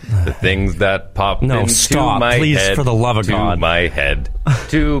my head. The things that pop into stop, my please, head. for the love of God. To my head.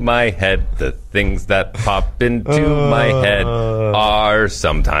 To my head. The things that pop into my head are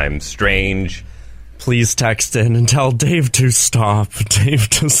sometimes strange. Please text in and tell Dave to stop. Dave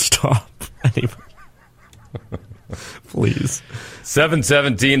to stop. Anyway. Please.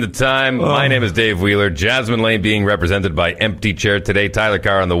 7:17 the time. My name is Dave Wheeler. Jasmine Lane being represented by Empty Chair today. Tyler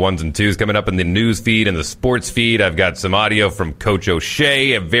Carr on the ones and twos. Coming up in the news feed and the sports feed, I've got some audio from Coach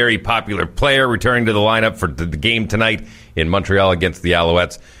O'Shea, a very popular player, returning to the lineup for the game tonight in Montreal against the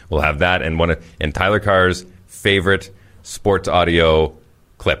Alouettes. We'll have that and Tyler Carr's favorite sports audio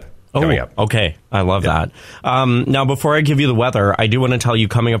clip. Coming up. Okay. I love that. Now, before I give you the weather, I do want to tell you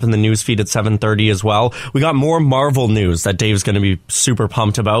coming up in the news feed at 7:30 as well. We got more Marvel news that Dave's going to be super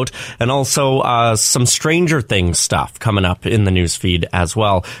pumped about. And also some Stranger Things stuff coming up in the news feed as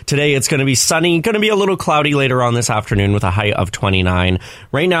well. Today, it's going to be sunny, going to be a little cloudy later on this afternoon with a high of 29.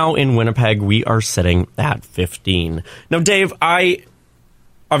 Right now in Winnipeg, we are sitting at 15. Now, Dave, I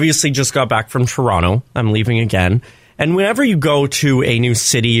obviously just got back from Toronto. I'm leaving again. And whenever you go to a new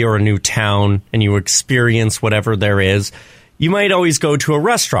city or a new town and you experience whatever there is, you might always go to a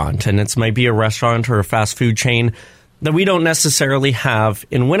restaurant, and it might be a restaurant or a fast food chain that we don't necessarily have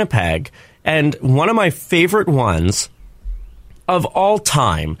in Winnipeg. And one of my favorite ones of all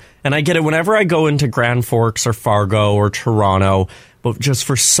time, and I get it whenever I go into Grand Forks or Fargo or Toronto, but just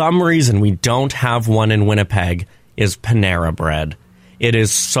for some reason we don't have one in Winnipeg, is Panera Bread. It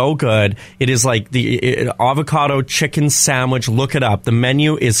is so good. It is like the avocado chicken sandwich. Look it up. The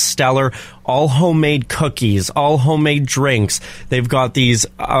menu is stellar. All homemade cookies, all homemade drinks. They've got these,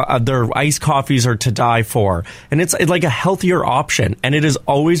 their iced coffees are to die for. And it's like a healthier option. And it has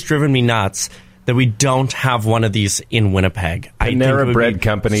always driven me nuts that we don't have one of these in Winnipeg. Panera Bread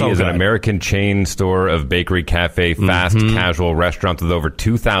Company is an American chain store of bakery, cafe, fast casual restaurants with over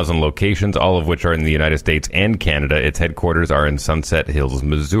 2,000 locations, all of which are in the United States and Canada. Its headquarters are in Sunset Hills,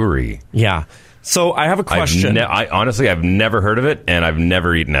 Missouri. Yeah. So I have a question. Honestly, I've never heard of it, and I've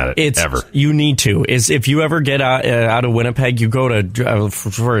never eaten at it, ever. You need to. If you ever get out of Winnipeg, you go to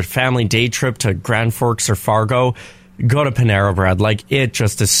for a family day trip to Grand Forks or Fargo, go to Panera Bread. Like, it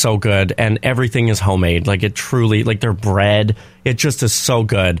just is so good, and everything is homemade. Like, it truly, like, their bread, it just is so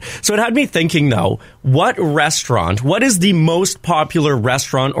good. So it had me thinking, though, what is the most popular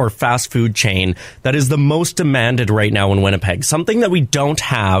restaurant or fast food chain that is the most demanded right now in Winnipeg? Something that we don't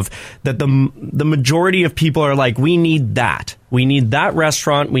have, that the majority of people are like, we need that. We need that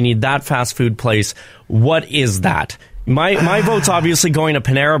restaurant. We need that fast food place. What is that? My vote's obviously going to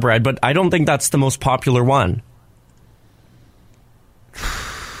Panera Bread, but I don't think that's the most popular one.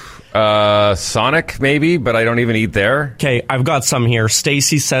 Sonic, maybe, but I don't even eat there. Okay, I've got some here.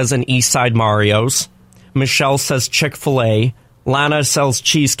 Stacy says an Eastside Mario's. Michelle says Chick-fil-A. Lana says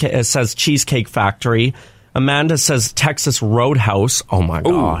Cheesecake Factory. Amanda says Texas Roadhouse. Oh my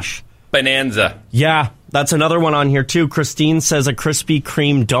gosh. Bonanza. Yeah, that's another one on here too. Christine says a Krispy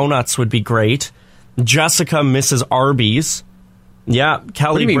Kreme donuts would be great. Jessica, Mrs. Arby's. Yeah,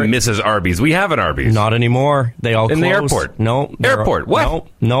 Kelly. What do you mean, Mrs. Arby's? We have an Arby's. Not anymore. They all in closed. the airport. No. Airport. What?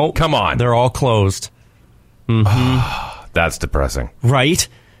 No. Come on. They're all closed. That's depressing. Right?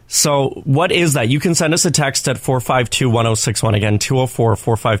 So what is that? You can send us a text at 452-1061. Again,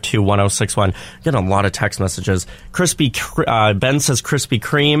 204-452-1061. Getting a lot of text messages. Ben says Krispy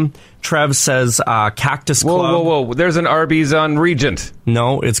Kreme. Trev says Cactus Club. Whoa. There's an Arby's on Regent.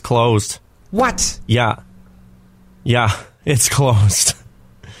 No, it's closed. What? Yeah, it's closed.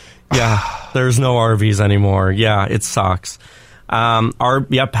 Yeah, there's no Arby's anymore. Yeah, it sucks.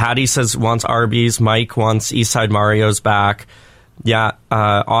 Patty says wants Arby's. Mike wants Eastside Mario's back. Yeah,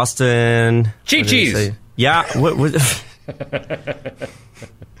 Austin. Chi-Chi's. Yeah. What?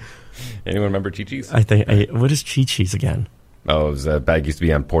 Anyone remember Chi-Chi's? I think. What is Chi-Chi's again? Oh, it was a bag used to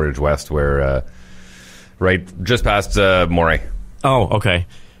be on Portage West, where right just past Moray. Oh, okay.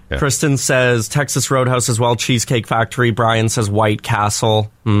 Yeah. Kristen says Texas Roadhouse as well. Cheesecake Factory. Brian says White Castle.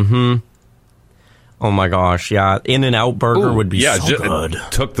 Mm-hmm. Oh my gosh, yeah. In-N-Out Burger would be so good.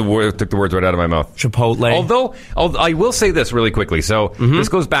 Took the words right out of my mouth. Chipotle. Although I will say this really quickly. So this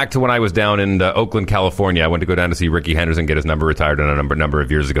goes back to when I was down in Oakland, California. I went to go down to see Ricky Henderson get his number retired a number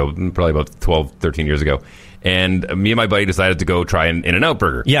of years ago, probably about 12, 13 years ago. And me and my buddy decided to go try an In-N-Out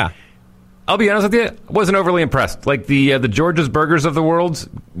Burger. Yeah. I'll be honest with you, wasn't overly impressed. Like the George's Burgers of the world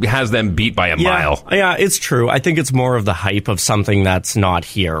has them beat by a mile. Yeah, it's true. I think it's more of the hype of something that's not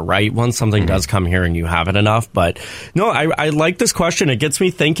here, right? Once something does come here and you have it enough. But no, I like this question. It gets me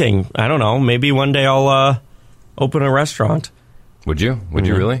thinking. I don't know. Maybe one day I'll open a restaurant. Would you? Would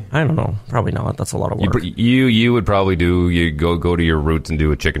you really? I don't know. Probably not. That's a lot of work. You would probably go to your roots and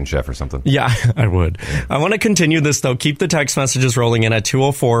do a Chicken Chef or something. Yeah, I would. I want to continue this, though. Keep the text messages rolling in at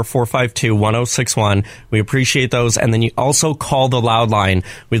 204-452-1061. We appreciate those. And then you also call the loud line.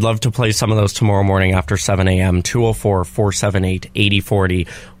 We'd love to play some of those tomorrow morning after 7 a.m. 204-478-8040.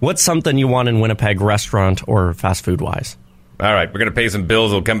 What's something you want in Winnipeg, restaurant or fast food-wise? All right, we're going to pay some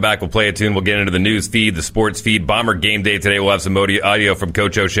bills. We'll come back. We'll play a tune. We'll get into the news feed, the sports feed. Bomber game day today. We'll have some audio from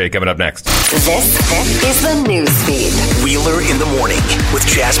Coach O'Shea coming up next. This is the news feed. Wheeler in the morning with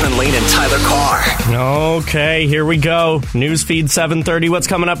Jasmine Lane and Tyler Carr. Okay, here we go. News feed 7:30. What's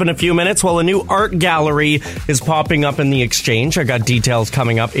coming up in a few minutes? Well, a new art gallery is popping up in the Exchange. I got details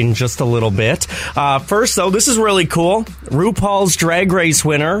coming up in just a little bit. First, though, this is really cool. RuPaul's Drag Race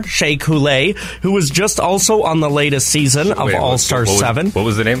winner, Shea Coulee, who was just also on the latest season of All-Star 7. What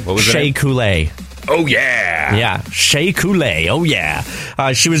was the name? Shea Coulee. Oh, yeah. Yeah, Shea Coulee. Oh, yeah.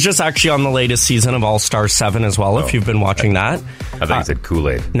 She was just actually on the latest season of All-Star 7 as well, if you've been watching that. I thought you said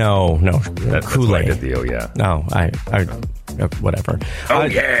Kool-Aid. No, That's Kool-Aid. why I did the oh, yeah. No, I whatever. Oh,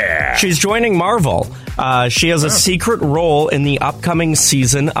 yeah. She's joining Marvel. She has a secret role in the upcoming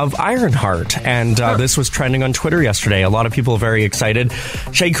season of Ironheart, and this was trending on Twitter yesterday. A lot of people are very excited.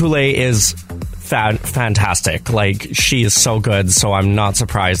 Shea Coulee is fantastic. Like, she is so good, so I'm not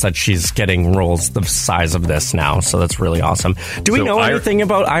surprised that she's getting roles the size of this now, so that's really awesome. Do we know anything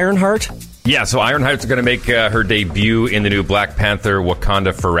about Ironheart? Yeah, so Ironheart's going to make her debut in the new Black Panther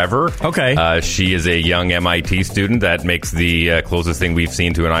Wakanda Forever. Okay. She is a young MIT student that makes the closest thing we've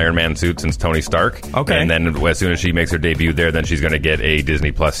seen to an Iron Man suit since Tony Stark. Okay. And then as soon as she makes her debut there, then she's going to get a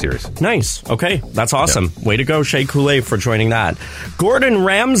Disney Plus series. Nice. Okay, that's awesome. Yeah. Way to go, Shea Coulee, for joining that. Gordon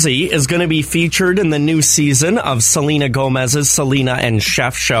Ramsay is going to be featured in the new season of Selena Gomez's Selena and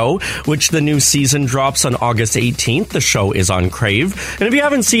Chef Show, which the new season drops on August 18th. The show is on Crave. And if you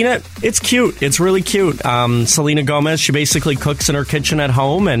haven't seen it, it's cute. It's really cute. Selena Gomez, she basically cooks in her kitchen at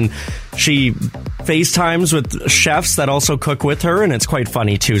home, and she FaceTimes with chefs that also cook with her, and it's quite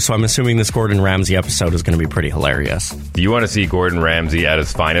funny too. So I'm assuming this Gordon Ramsay episode is going to be pretty hilarious. Do you want to see Gordon Ramsay at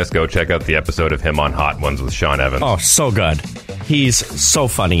his finest? Go check out the episode of him on Hot Ones with Sean Evans. Oh, so good. He's so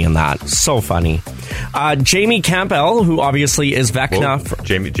funny in that. So funny. Jamie Campbell, who obviously is Vecna.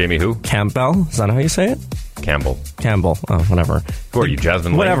 Jamie who? Campbell. Is that how you say it? Campbell. Oh, whatever. Who are you,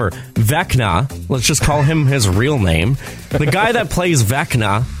 Jasmine Lane? Whatever. Vecna. Let's just call him his real name. The guy that plays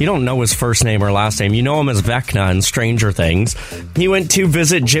Vecna, you don't know his first name or last name. You know him as Vecna in Stranger Things. He went to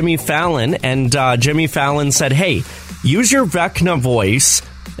visit Jimmy Fallon, and Jimmy Fallon said, hey, use your Vecna voice,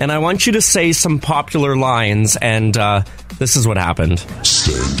 and I want you to say some popular lines, and this is what happened.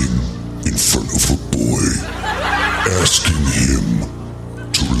 Standing in front of a boy, asking him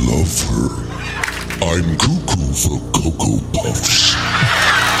to love her. I'm cuckoo for Cocoa Puffs.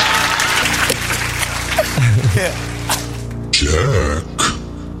 Jack.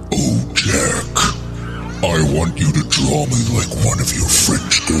 Oh, Jack. I want you to draw me like one of your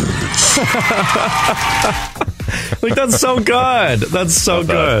French girls. Like, that's so good. That's so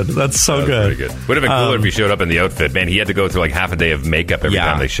good. That's so good. Pretty good. Would have been cooler if he showed up in the outfit. Man, he had to go through like half a day of makeup every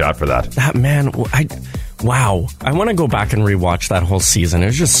time they shot for that. That man, wow. I want to go back and rewatch that whole season. It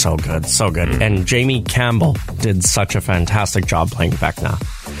was just so good. So good. And Jamie Campbell did such a fantastic job playing Vecna.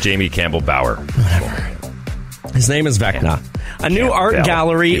 Jamie Campbell Bauer. Whatever. His name is Vecna. A new art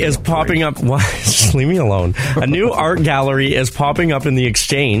gallery is popping up. What? Just leave me alone. A new art gallery is popping up in the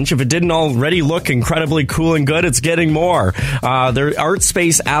Exchange. If it didn't already look incredibly cool and good, it's getting more. Their Art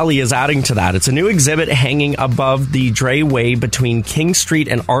Space Alley is adding to that. It's a new exhibit hanging above the Dre Way between King Street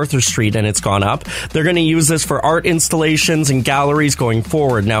and Arthur Street, and it's gone up. They're going to use this for art installations and galleries going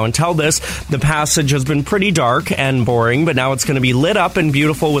forward. Now, until this, the passage has been pretty dark and boring, but now it's going to be lit up and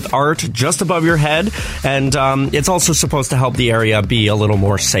beautiful with art just above your head, and it's also supposed to help the area be a little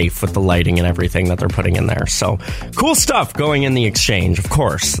more safe with the lighting and everything that they're putting in there. So, cool stuff going in the Exchange, of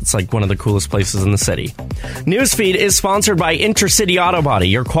course. It's like one of the coolest places in the city. Newsfeed is sponsored by Intercity Auto Body,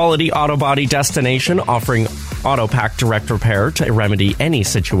 your quality auto body destination, offering auto pack direct repair to remedy any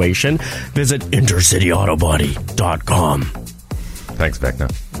situation. Visit intercityautobody.com. Thanks,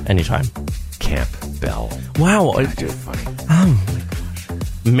 Vecna. Anytime. Camp Bell. Wow. Dude, funny. Oh, my gosh.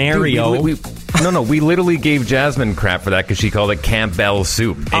 Mario. Dude, we literally gave Jasmine crap for that because she called it Campbell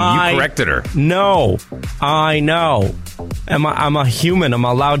soup, and you corrected her. No, I know. I'm a human. I'm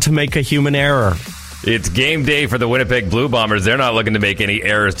allowed to make a human error. It's game day for the Winnipeg Blue Bombers. They're not looking to make any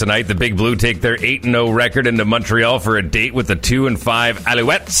errors tonight. The Big Blue take their 8-0 record into Montreal for a date with the 2-5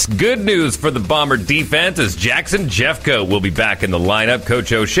 Alouettes. Good news for the Bomber defense as Jackson Jeffcoat will be back in the lineup.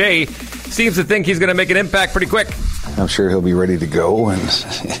 Coach O'Shea seems to think he's going to make an impact pretty quick. I'm sure he'll be ready to go, and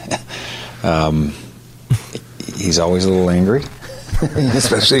he's always a little angry,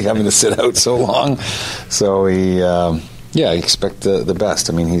 especially having to sit out so long. So I expect the best.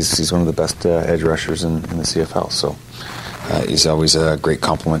 I mean, he's one of the best edge rushers in the CFL. So he's always a great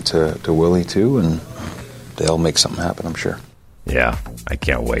compliment to Willie too, and they'll make something happen, I'm sure. Yeah, I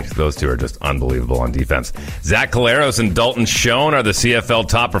can't wait. Those two are just unbelievable on defense. Zach Collaros and Dalton Schoen are the CFL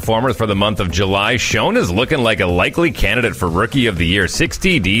top performers for the month of July. Schoen is looking like a likely candidate for Rookie of the Year. 6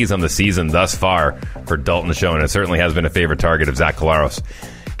 TDs on the season thus far for Dalton Schoen. It certainly has been a favorite target of Zach Collaros.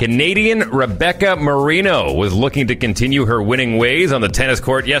 Canadian Rebecca Marino was looking to continue her winning ways on the tennis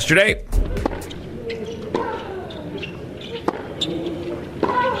court yesterday.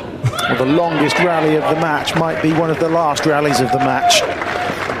 Well, the longest rally of the match might be one of the last rallies of the match,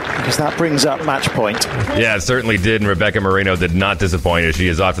 because that brings up match point. Yeah, it certainly did, and Rebecca Marino did not disappoint as she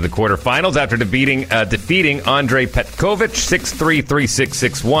is off to the quarterfinals after defeating Andrei Petkovic 6-3,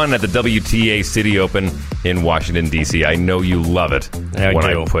 3-6, 6-1 at the WTA City Open in Washington, D.C. I know you love it when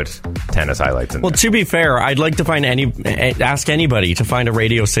I put tennis highlights in there. Well, to be fair, I'd like to ask anybody to find a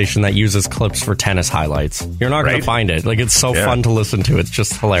radio station that uses clips for tennis highlights. You're not going to find it. Like, it's so fun to listen to. It's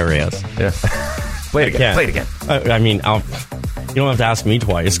just hilarious. Yeah. Play it again. Play it again. I mean, you don't have to ask me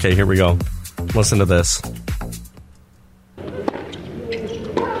twice. Okay, here we go. Listen to this.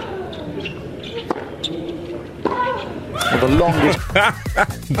 The longest.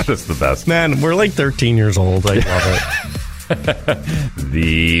 Just the best. Man, we're like 13 years old. I love it.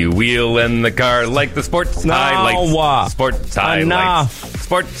 The wheel and the car, like the sports highlights. Sports highlights.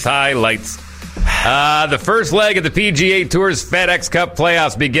 Sports highlights. The first leg of the PGA Tour's FedEx Cup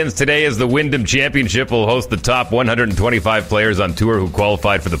playoffs begins today as the Wyndham Championship will host the top 125 players on tour who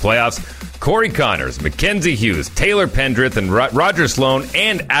qualified for the playoffs. Corey Connors, Mackenzie Hughes, Taylor Pendrith, and Roger Sloan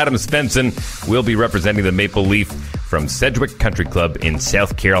and Adam Svensson will be representing the Maple Leaf from Sedgwick Country Club in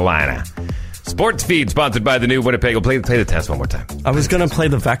South Carolina. Sports Feed, sponsored by the new Winnipeg. We'll play the test one more time. I was going to play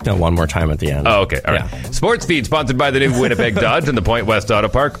the Vecna one more time at the end. Oh, okay. All right. Sports Feed, sponsored by the new Winnipeg Dodge and the Point West Auto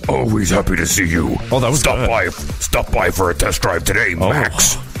Park. Always happy to see you. Oh, that was Stop by for a test drive today,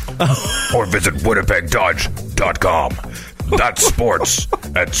 Max. Or visit WinnipegDodge.com. That's sports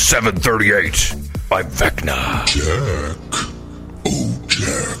at 7:38 by Vecna. Jack. Oh,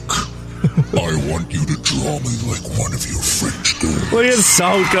 Jack. I want you to draw me like one of your French girls. Look, it's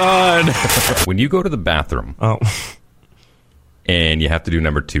so good. When you go to the bathroom and you have to do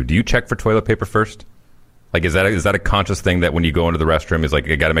number 2, do you check for toilet paper first? Like, is that a conscious thing that when you go into the restroom is like,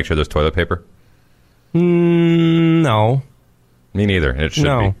 I got to make sure there's toilet paper? No. Me neither. It should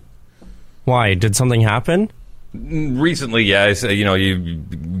be. Why? Did something happen? Recently, yes. You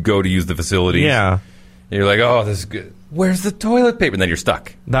go to use the facilities. Yeah. And you're like, oh, this is good. Where's the toilet paper? And then you're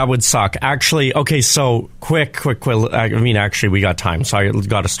stuck. That would suck. Actually, okay, so quick. I mean, actually, we got time, so I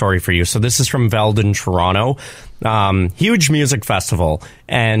got a story for you. So this is from Veldon, Toronto. Huge music festival.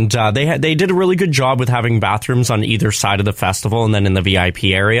 And they did a really good job with having bathrooms on either side of the festival and then in the VIP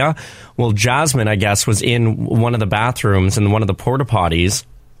area. Well, Jasmine, I guess, was in one of the bathrooms in one of the porta potties.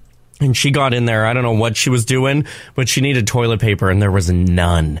 And she got in there. I don't know what she was doing, but she needed toilet paper, and there was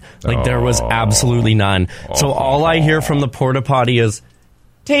none. There was absolutely none. So all I hear from the porta potty is,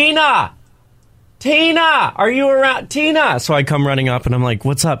 Tina, are you around? Tina. So I come running up, and I'm like,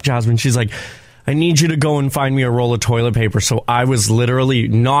 what's up, Jasmine? She's like, I need you to go and find me a roll of toilet paper. So I was literally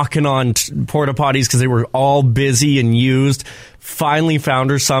knocking on porta potties because they were all busy and used. Finally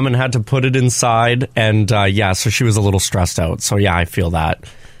found her some and had to put it inside. And so she was a little stressed out. So yeah, I feel that.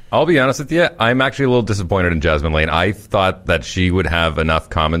 I'll be honest with you. I'm actually a little disappointed in Jasmine Lane. I thought that she would have enough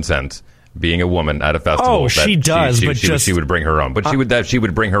common sense, being a woman at a festival. Oh, she does, but she would bring her own. But she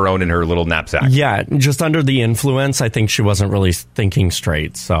would bring her own in her little knapsack. Yeah, just under the influence, I think she wasn't really thinking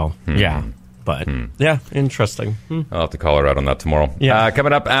straight. So yeah, but yeah, interesting. I'll have to call her out on that tomorrow. Yeah,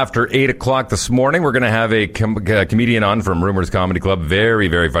 coming up after 8:00 this morning, we're going to have a comedian on from Rumors Comedy Club. Very,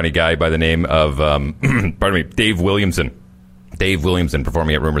 very funny guy by the name of Dave Williamson. Dave Williamson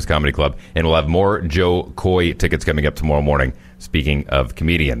performing at Rumors Comedy Club. And we'll have more Joe Coy tickets coming up tomorrow morning, speaking of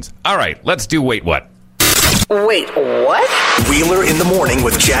comedians. All right, let's do Wait What? Wait, what? Wheeler in the Morning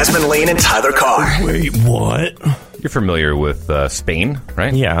with Jasmine Lane and Tyler Carr. Wait, what? You're familiar with Spain,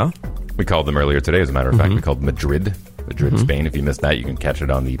 right? Yeah. We called them earlier today, as a matter of fact. We called Madrid, Spain. If you missed that, you can catch it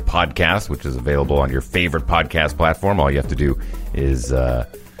on the podcast, which is available on your favorite podcast platform. All you have to do is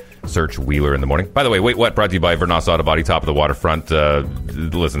search Wheeler in the Morning. By the way, Wait What? Brought to you by Vernos Auto Body, top of the waterfront.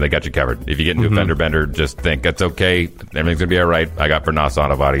 Listen, they got you covered. If you get into a fender bender, just think it's okay. Everything's going to be all right. I got Vernos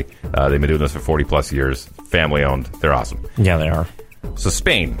Auto Body. They've been doing this for 40 plus years. Family owned. They're awesome. Yeah, they are. So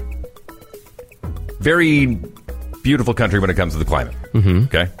Spain, very beautiful country when it comes to the climate.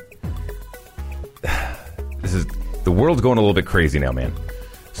 Okay, the world's going a little bit crazy now, man.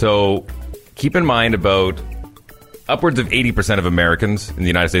 So keep in mind about upwards of 80% of Americans in the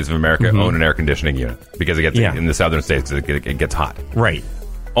United States of America own an air conditioning unit because it gets in the southern states it gets hot. Right.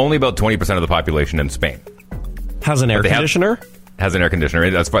 Only about 20% of the population in Spain has an air conditioner. Has an air conditioner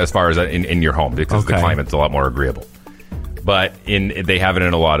as far as in your home because the climate's a lot more agreeable. But they have it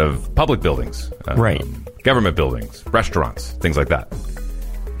in a lot of public buildings, right? Government buildings, restaurants, things like that.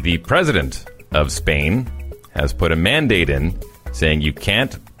 The president of Spain has put a mandate in saying you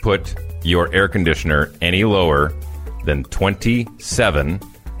can't put your air conditioner any lower than 27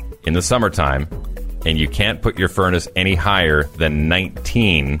 in the summertime, and you can't put your furnace any higher than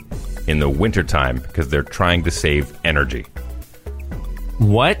 19 in the wintertime because they're trying to save energy.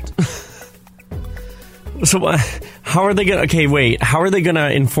 What? So how are they going to... Okay, wait. How are they going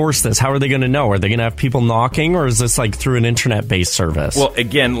to enforce this? How are they going to know? Are they going to have people knocking, or is this like through an internet-based service? Well,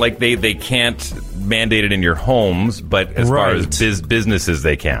 again, like they can't mandate it in your homes, but as far as businesses,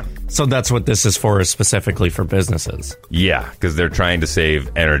 they can. So that's what this is for, is specifically for businesses. Yeah, because they're trying to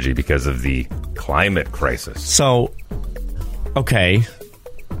save energy because of the climate crisis. So, okay.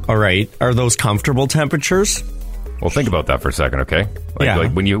 All right. Are those comfortable temperatures? Well, think about that for a second, okay?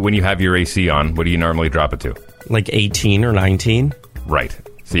 Like when you have your AC on, what do you normally drop it to? Like 18 or 19? Right.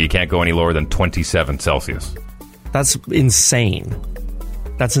 So you can't go any lower than 27 Celsius. That's insane.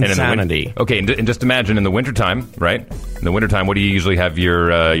 That's insanity. Okay, and just imagine in the wintertime, right? In the wintertime, what do you usually have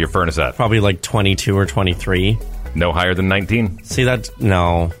your furnace at? Probably like 22 or 23. No higher than 19. See,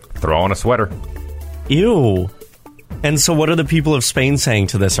 no. Throw on a sweater. Ew. And so what are the people of Spain saying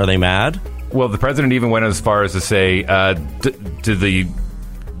to this? Are they mad? Well, the president even went as far as to say to the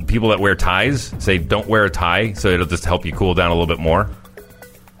people that wear ties, say don't wear a tie, so it'll just help you cool down a little bit more.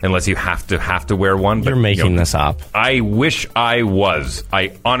 Unless you have to wear one. You're making this up. I wish I was.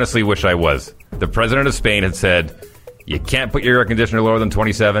 I honestly wish I was. The president of Spain had said, you can't put your air conditioner lower than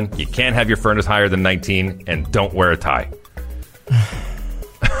 27, you can't have your furnace higher than 19, and don't wear a tie.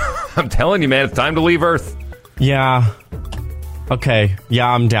 I'm telling you, man, it's time to leave Earth. Yeah. Okay. Yeah,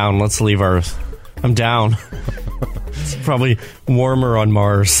 I'm down. Let's leave Earth. I'm down. It's probably warmer on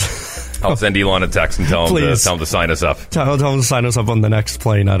Mars. I'll send Elon a text and tell him to sign us up. Tell him to sign us up on the next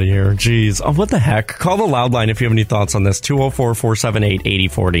plane out of here. Jeez. Oh, what the heck? Call the loud line if you have any thoughts on this.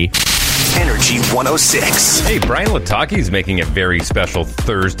 204-478-8040. Energy 106. Hey, Brian Lataki's making a very special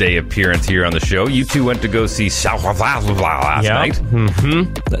Thursday appearance here on the show. You two went to go see last night.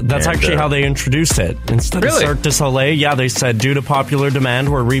 Mm-hmm. That's actually how they introduced it. Instead of Cirque du Soleil, they said, due to popular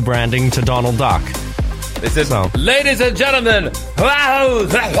demand, we're rebranding to Donald Duck. They said, ladies and gentlemen,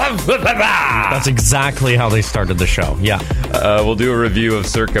 That's exactly how they started the show. Yeah. We'll do a review of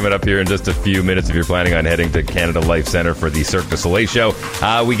Cirque coming up here in just a few minutes if you're planning on heading to Canada Life Centre for the Cirque du Soleil show.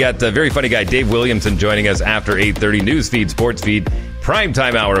 We got a very funny guy, Dave Williamson, joining us after 8:30 news feed, sports feed,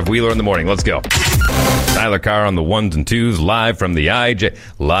 primetime hour of Wheeler in the Morning. Let's go. Tyler Carr on the ones and twos, live from the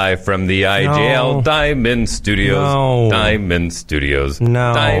IJL Diamond Studios. No. Diamond Studios.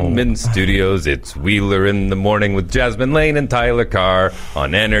 No. Diamond Studios. It's Wheeler in the Morning with Jasmine Lane and Tyler Carr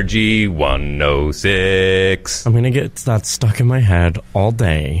on Energy 106. I'm going to get that stuck in my head all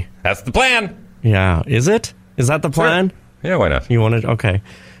day. That's the plan. Yeah. Is it? Is that the plan? Sure. Yeah, why not? You want it? Okay.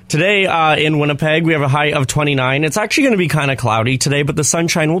 Today in Winnipeg, we have a high of 29. It's actually going to be kind of cloudy today, but the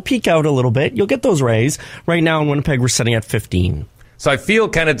sunshine will peek out a little bit. You'll get those rays. Right now in Winnipeg, we're sitting at 15. So I feel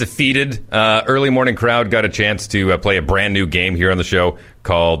kind of defeated. Early morning crowd got a chance to play a brand new game here on the show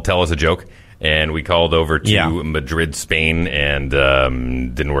called Tell Us a Joke. And we called over to Madrid, Spain, and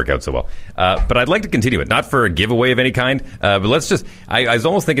didn't work out so well. But I'd like to continue it, not for a giveaway of any kind, but let's just, I was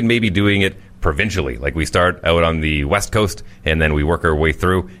almost thinking maybe doing it provincially. Like we start out on the West Coast, and then we work our way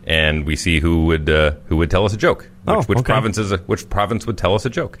through, and we see who would tell us a joke. Which province would tell us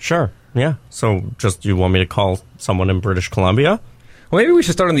a joke? Sure, yeah. So just, you want me to call someone in British Columbia? Well, maybe we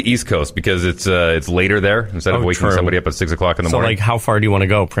should start on the East Coast because it's later there instead of waking somebody up at 6 o'clock in the morning. So, like, how far do you want to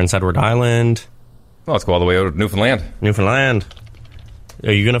go? Prince Edward Island? Well, let's go all the way out to Newfoundland. Newfoundland.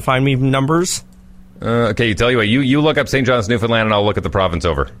 Are you going to find me numbers? Okay, you tell you what. You look up St. John's, Newfoundland, and I'll look at the province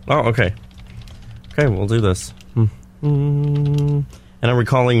over. Oh, okay. Okay, we'll do this. And are we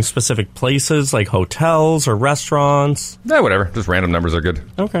calling specific places, like hotels or restaurants? Yeah, whatever. Just random numbers are good.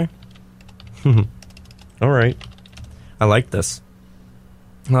 Okay. All right. I like this.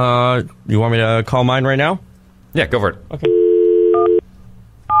 You want me to call mine right now? Yeah, go for it. Okay.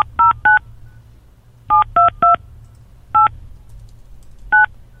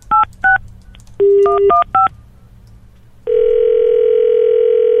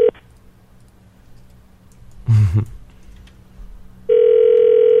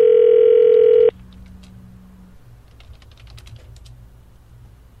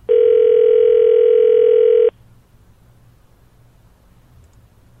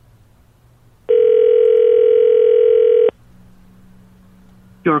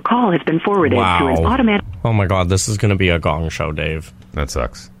 Your call has been forwarded to an automatic... Oh my god, this is going to be a gong show, Dave. That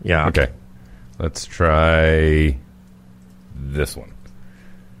sucks. Yeah. Okay. Let's try this one.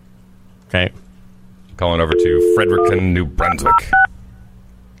 Okay. Calling over to Fredericton, New Brunswick.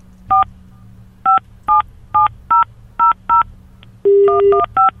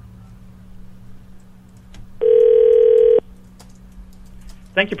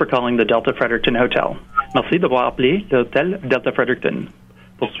 Thank you for calling the Delta Fredericton Hotel. Merci d'avoir appelé l'hôtel Delta Fredericton.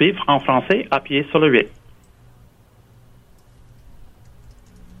 Pour suivre en français, appuyez sur le 8.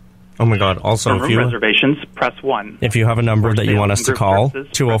 Oh my god, also For room reservations, press 1. If you have a number that you want us to call,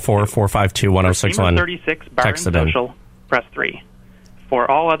 204-452-1061, 36 Bar text and it in. Social, press 3. For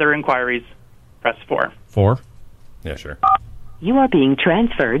all other inquiries, press 4. 4? Yeah, sure. You are being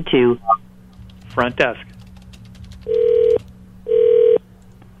transferred to... Front desk.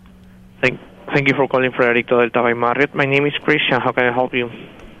 Thank you for calling Fredericton Delta by Marriott. My name is Christian. How can I help you?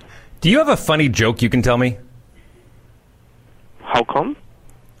 Do you have a funny joke you can tell me? How come?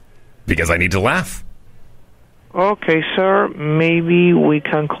 Because I need to laugh. Okay, sir. Maybe we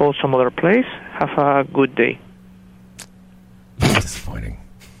can call some other place. Have a good day. Disappointing.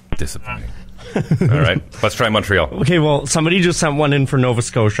 All right, let's try Montreal. Okay, well, somebody just sent one in for Nova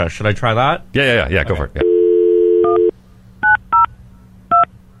Scotia. Should I try that? Yeah, go for it. Yeah.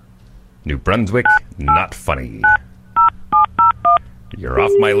 New Brunswick, not funny. You're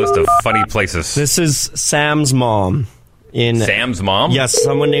off my list of funny places. This is Sam's mom. Sam's mom? Yes,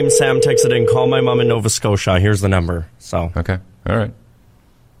 someone named Sam texted in, call my mom in Nova Scotia. Here's the number. So okay, all right.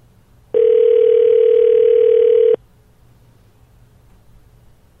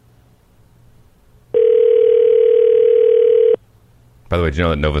 By the way, do you know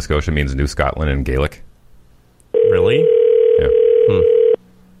that Nova Scotia means New Scotland in Gaelic? Really? Yeah.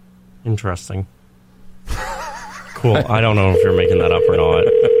 Interesting. Cool. I don't know if you're making that up or not.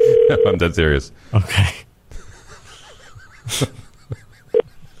 I'm dead serious. Okay.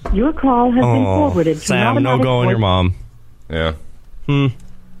 Your call has been forwarded to Sam, an no automatic go on your mom. Yeah.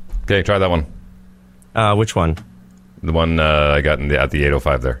 Okay, try that one. Which one? The one I got at the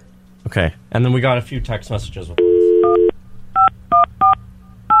 805 there. Okay. And then we got a few text messages with us.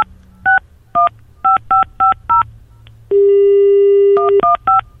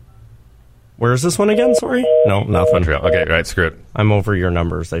 Where is this one again? Sorry? No, nothing. Montreal. Okay, right, screw it. I'm over your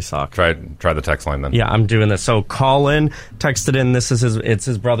numbers. They suck. Try the text line then. Yeah, I'm doing this. So Colin texted in. It's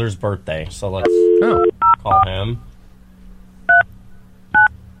his brother's birthday. So let's call him.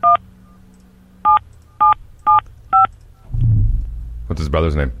 What's his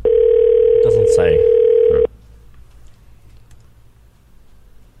brother's name? It doesn't say.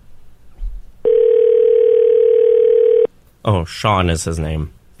 Oh, Sean is his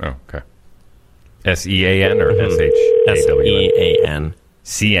name. Oh, okay. S-E-A-N or S-H-A-W-N? S-E-A-N.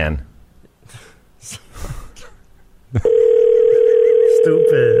 C-N.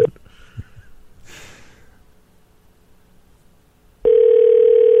 Stupid.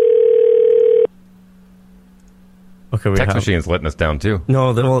 Okay, Text machine's letting us down too.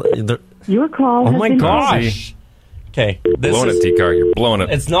 No, your call. Oh has my been gosh. Okay, You're blowing it, T-Car. You're blowing it.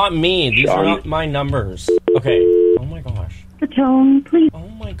 It's not me. These are not my numbers. Okay. Oh my gosh. The tone, please. Oh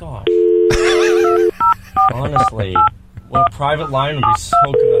my gosh. Honestly, well, a private line would be so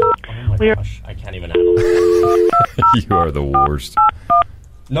good. Oh my gosh, I can't even handle it. You are the worst.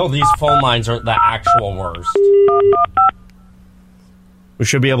 No, these phone lines are the actual worst. We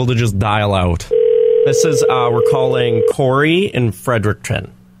should be able to just dial out. This is, we're calling Corey in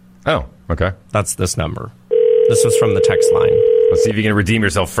Fredericton. Oh, okay. That's this number. This was from the text line. Let's see if you can redeem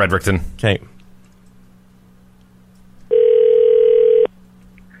yourself, Fredericton. Okay.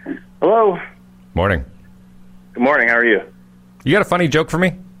 Hello. Morning. Good morning. How are you? You got a funny joke for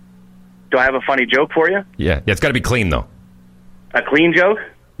me? Do I have a funny joke for you? Yeah, it's got to be clean, though. A clean joke?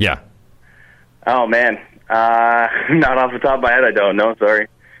 Yeah. Oh, man. Not off the top of my head, I don't know. Sorry.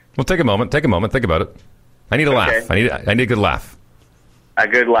 Well, take a moment. Think about it. I need a laugh. I need a good laugh. A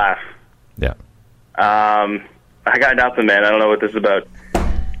good laugh. Yeah. I got nothing, man. I don't know what this is about.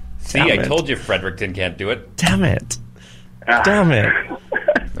 See, I told you Fredericton can't do it. Damn it. Damn it.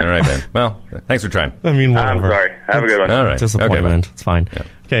 All right, man. Well, thanks for trying. I mean, whatever. I'm sorry. Have a good one. All right. Disappointment. Okay, it's fine. Yeah.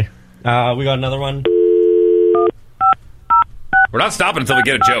 Okay. We got another one. We're not stopping until we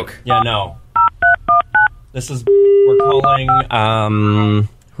get a joke. Yeah, no. We're calling,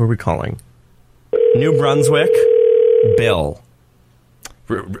 who are we calling? New Brunswick, Bill.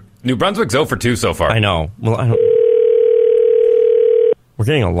 New Brunswick's 0 for 2 so far. I know. Well, we're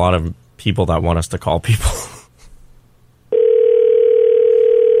getting a lot of people that want us to call people.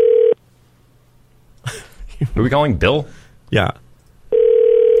 Who are we calling? Bill? Yeah.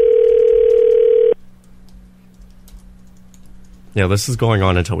 Yeah, this is going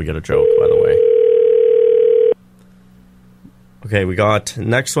on until we get a joke, by the way. Okay, we got...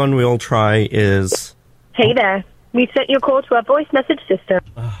 Next one we'll try is... Hey there. We sent your call to our voice message system.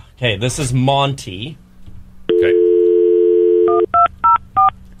 Okay, this is Monty. Okay.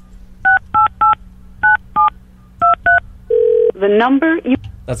 The number you...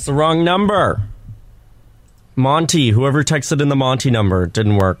 That's the wrong number. Monty, whoever texted in the Monty number,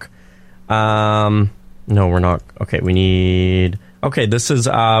 didn't work. No, we're not. Okay, we need... Okay, this is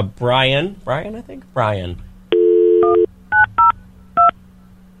Brian. Brian, I think? Brian.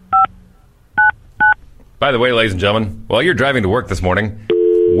 By the way, ladies and gentlemen, while you're driving to work this morning,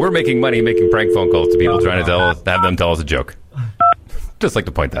 we're making money making prank phone calls to people trying to have them tell us a joke. Just like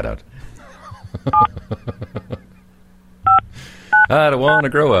to point that out. I don't want to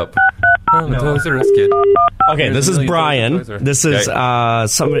grow up. I'm a Toys R Us kid. Okay, this is Brian. This is a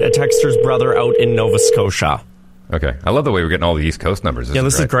texter's brother out in Nova Scotia. Okay, I love the way we're getting all the East Coast numbers.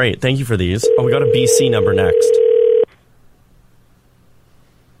 This is great. Thank you for these. Oh, we got a BC number next.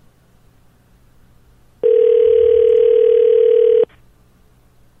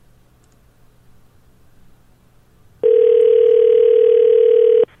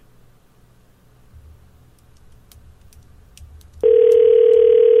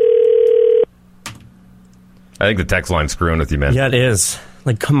 I think the text line's screwing with you, man. Yeah, it is.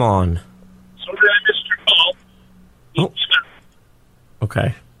 Like, come on. Sorry, I missed your call. Oh.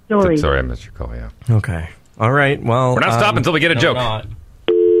 Okay. Sorry, I missed your call, yeah. Okay. All right, well... We're not stopping until we get a joke. We're not.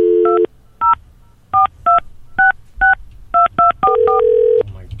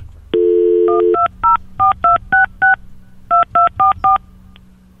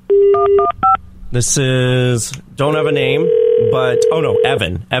 This is... Don't have a name, but... Oh, no,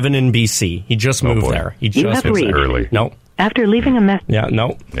 Evan. Evan in BC. He just moved there. He just moved there. Early. No. After leaving a message... Yeah,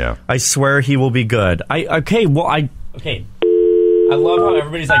 no. Yeah. I swear he will be good. Okay. I love how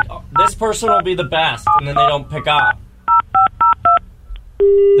everybody's like, oh, this person will be the best, and then they don't pick up.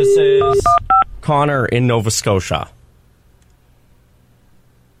 This is Connor in Nova Scotia.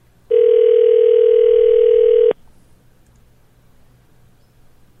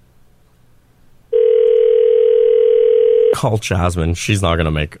 Call Jasmine. She's not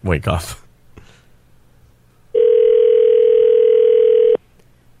going to wake up.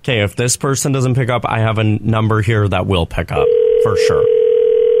 Okay, if this person doesn't pick up, I have a number here that will pick up. For sure.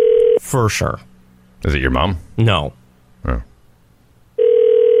 For sure. Is it your mom? No. Oh.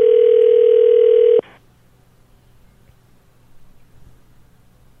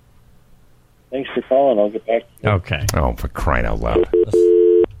 Thanks for calling. I'll get back to you. Okay. Oh, for crying out loud.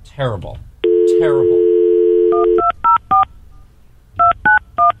 Terrible. Terrible.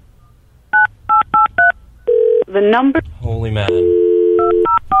 The number... Holy man.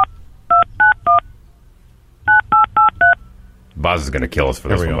 Boz is going to kill us for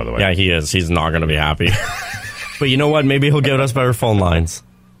this one, by the way. Yeah, he is. He's not going to be happy. But you know what? Maybe he'll give us better phone lines.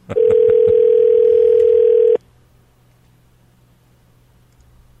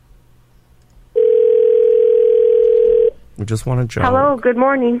 We just want to joke. Hello, good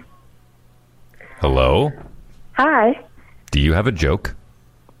morning. Hello? Hi. Do you have a joke?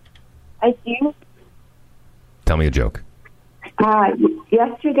 I do. Tell me a joke.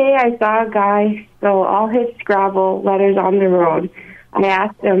 Yesterday I saw a guy throw all his Scrabble letters on the road. I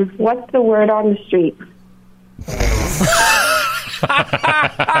asked him, what's the word on the street?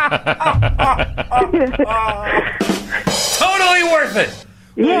 Totally worth it.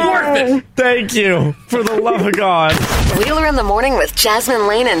 Yay. Worth it. Thank you. For the love of God. Wheeler in the Morning with Jasmine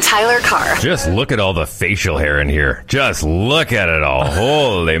Lane and Tyler Carr. Just look at all the facial hair in here. Just look at it all.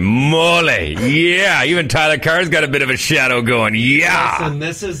 Holy moly. Yeah, even Tyler Carr's got a bit of a shadow going. Yeah.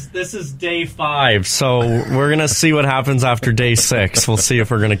 Listen, this is day 5, so we're going to see what happens after day 6. We'll see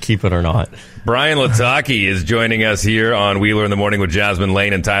if we're going to keep it or not. Brian Lataki is joining us here on Wheeler in the Morning with Jasmine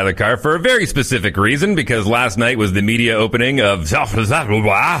Lane and Tyler Carr for a very specific reason, because last night was the media opening of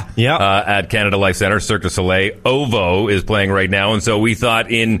at Canada Life Centre. Cirque du Soleil OVO is playing right now, and so we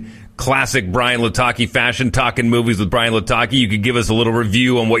thought in classic Brian Lataki fashion, talking movies with Brian Lataki, you could give us a little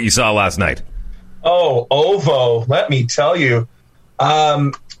review on what you saw last night. Oh, OVO, let me tell you.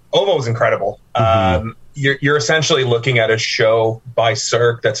 OVO is incredible. You're essentially looking at a show by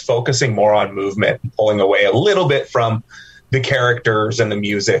Cirque that's focusing more on movement, pulling away a little bit from the characters and the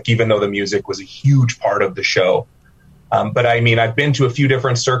music, even though the music was a huge part of the show. But I mean, I've been to a few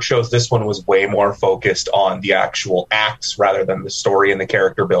different Cirque shows. This one was way more focused on the actual acts rather than the story and the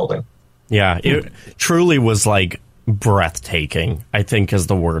character building. Yeah, it truly was like breathtaking, I think is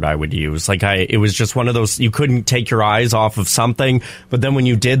the word I would use. Like it was just one of those, you couldn't take your eyes off of something, but then when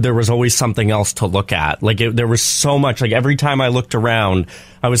you did, there was always something else to look at. Like there was so much, like every time I looked around,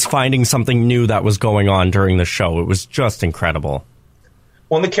 I was finding something new that was going on during the show. It was just incredible.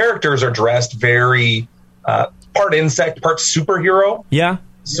 Well, and the characters are dressed very, part insect, part superhero. Yeah.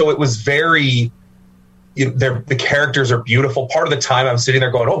 So it was very, the characters are beautiful. Part of the time I'm sitting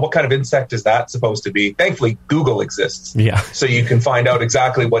there going, oh, what kind of insect is that supposed to be? Thankfully, Google exists. Yeah. So you can find out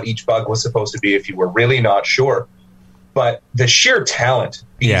exactly what each bug was supposed to be if you were really not sure. But the sheer talent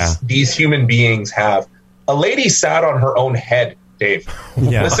these human beings have. A lady sat on her own head, Dave.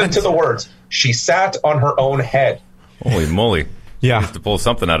 Yeah. Listen to the words. She sat on her own head. Holy moly. Yeah. To pull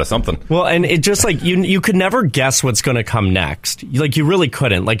something out of something. Well, and it just like you could never guess what's going to come next. Like you really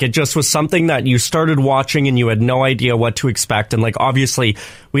couldn't. Like it just was something that you started watching and you had no idea what to expect. And like obviously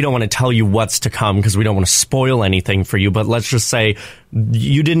we don't want to tell you what's to come because we don't want to spoil anything for you. But let's just say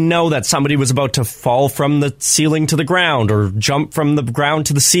you didn't know that somebody was about to fall from the ceiling to the ground or jump from the ground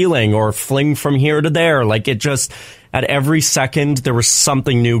to the ceiling or fling from here to there. Like it just, at every second there was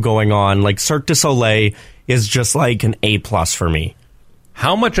something new going on. Like Cirque du Soleil is just like an A+ for me.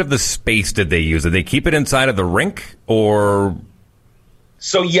 How much of the space did they use? Did they keep it inside of the rink or?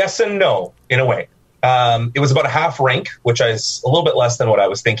 So yes and no, in a way. It was about a half rink, which is a little bit less than what I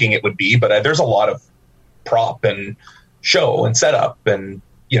was thinking it would be. But there's a lot of prop and show and setup, and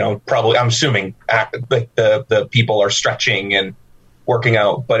probably I'm assuming the people are stretching and working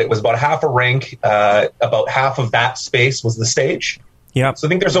out. But it was about half a rink. About half of that space was the stage. Yeah. So I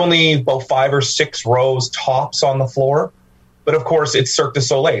think there's only about 5 or 6 rows tops on the floor. But of course, it's Cirque du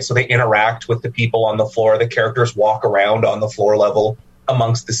Soleil, so they interact with the people on the floor. The characters walk around on the floor level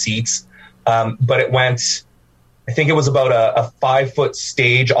amongst the seats. But it went, I think it was about a 5-foot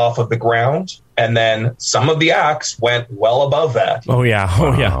stage off of the ground. And then some of the acts went well above that. Oh, yeah.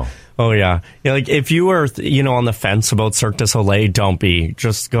 Oh, yeah. Wow. Oh, yeah. Yeah, like if you are, on the fence about Cirque du Soleil, don't be.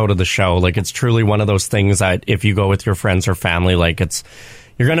 Just go to the show. Like it's truly one of those things that if you go with your friends or family, like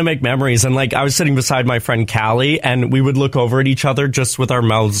you're going to make memories. And like I was sitting beside my friend Callie and we would look over at each other just with our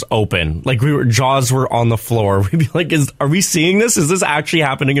mouths open. Like jaws were on the floor. We'd be like, are we seeing this? Is this actually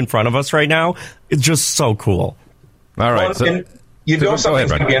happening in front of us right now? It's just so cool. All right. Well, you know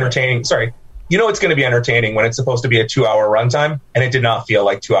something's going to be entertaining. Sorry. you know it's going to be entertaining when it's supposed to be a 2-hour runtime, and it did not feel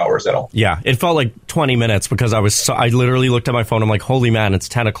like 2 hours at all. Yeah, it felt like 20 minutes because I literally looked at my phone. I'm like, holy man, it's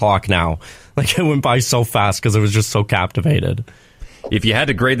 10 o'clock now. Like, it went by so fast because I was just so captivated. If you had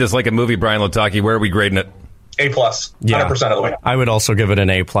to grade this like a movie, Brian Lotaki, where are we grading it? A+, 100% of the way. I would also give it an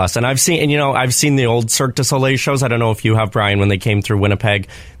A+. And I've seen the old Cirque du Soleil shows. I don't know if you have, Brian, when they came through Winnipeg.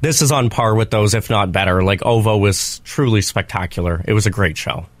 This is on par with those, if not better. Like, OVO was truly spectacular. It was a great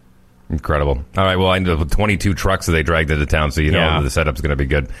show. Incredible. All right, well, I ended up with 22 trucks that they dragged into town, so know the setup's going to be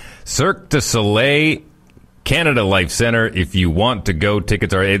good. Cirque du Soleil, Canada Life Center. If you want to go,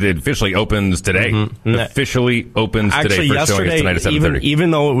 tickets are. It officially opens today. Mm-hmm. Officially opens today. Actually, yesterday, tonight at 7:30.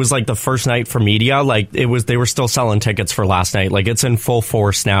 Even though it was like the first night for media, like they were still selling tickets for last night. Like, it's in full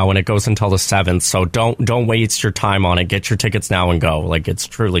force now, and it goes until the 7th. So don't waste your time on it. Get your tickets now and go. Like, it's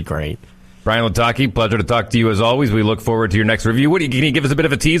truly great. Brian Lotaki, pleasure to talk to you as always. We look forward to your next review. Can you give us a bit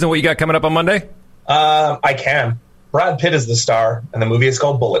of a tease on what you got coming up on Monday? I can. Brad Pitt is the star, and the movie is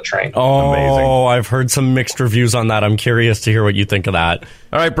called Bullet Train. Oh, amazing. I've heard some mixed reviews on that. I'm curious to hear what you think of that.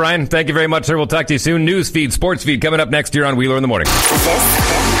 All right, Brian, thank you very much, sir. We'll talk to you soon. News feed, sports feed coming up next year on Wheeler in the Morning.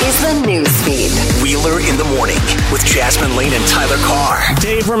 This is the news feed. Wheeler in the Morning with Jasmine Lane and Tyler Carr.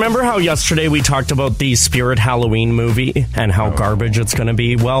 Dave, remember how yesterday we talked about the Spirit Halloween movie and how garbage it's going to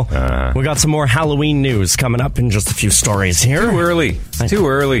be? Well, we got some more Halloween news coming up in just a few stories here. Too early. It's too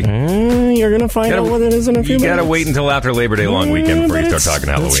early. You're going to find out what it is in a few minutes. You got to wait until after Labor Day long weekend before you start talking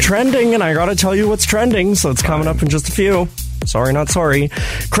Halloween. It's trending, and I got to tell you what's trending, so it's coming up in just a few. Sorry, not sorry.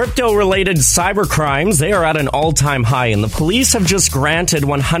 Crypto-related cyber crimes, they are at an all-time high, and the police have just granted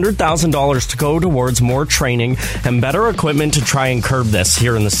 $100,000 to go towards more training and better equipment to try and curb this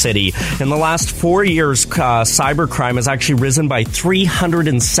here in the city. In the last 4 years, cybercrime has actually risen by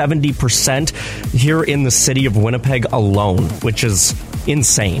 370% here in the city of Winnipeg alone, which is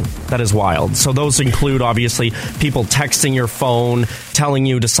insane. That is wild. So those include, obviously, people texting your phone, telling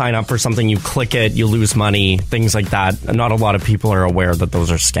you to sign up for something, you click it, you lose money, things like that. Not a lot of people are aware that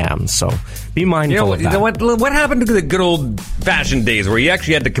those are scams, so be mindful of that. You know what happened to the good old-fashioned days where you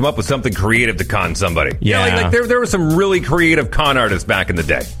actually had to come up with something creative to con somebody? Yeah. You know, like there were some really creative con artists back in the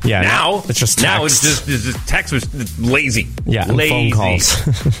day. Yeah. Now it's just text. Now it's just text was lazy. Yeah, and lazy. phone calls.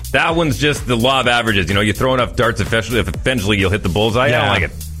 That one's just the law of averages. You know, you throw enough darts, eventually you'll hit the bullseye. Yeah. I don't like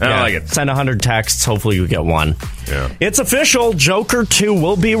it. I don't like it. Send 100 texts. Hopefully you get one. Yeah. It's official. Joker 2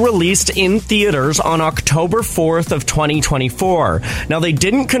 will be released in theaters on October 4th of 2024. Now, they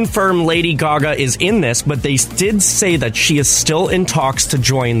didn't confirm Lady Gaga is in this, but they did say that she is still in talks to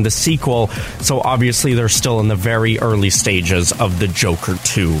join the sequel. So obviously they're still in the very early stages of the Joker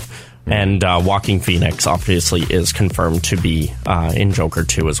 2. And Joaquin Phoenix obviously is confirmed to be in Joker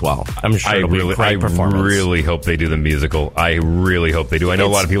 2 as well. I'm sure it'll be a great performance. I really hope they do the musical. I really hope they do. I know a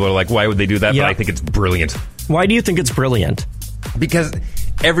lot of people are like, why would they do that? Yeah. But I think it's brilliant. Why do you think it's brilliant? Because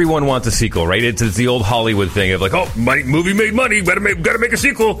everyone wants a sequel, right? It's the old Hollywood thing of like, oh, movie made money, gotta make a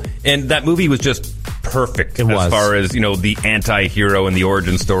sequel. And that movie was just perfect as far as, you know, the anti-hero and the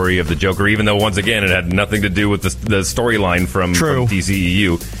origin story of the Joker, even though, once again, it had nothing to do with the storyline from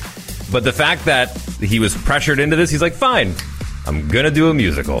DCEU. But the fact that he was pressured into this, he's like, fine, I'm going to do a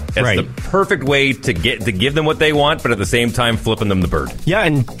musical. It's the perfect way to give them what they want, but at the same time flipping them the bird. Yeah,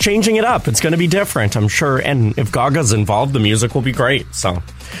 and changing it up. It's going to be different, I'm sure. And if Gaga's involved, the music will be great. So,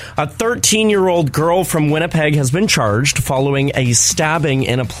 a 13-year-old girl from Winnipeg has been charged following a stabbing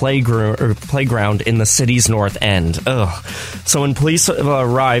in a playground in the city's north end. Ugh. So when police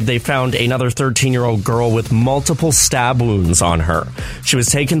arrived, they found another 13-year-old girl with multiple stab wounds on her. She was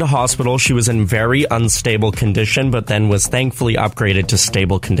taken to hospital. She was in very unstable condition, but then was thankfully upgraded to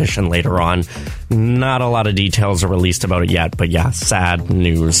stable condition later on. Not a lot of details are released about it yet, but yeah, sad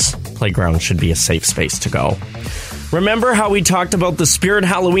news. Playground should be a safe space to go. Remember how we talked about the Spirit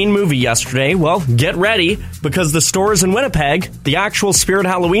Halloween movie yesterday? Well, get ready, because the stores in Winnipeg, the actual Spirit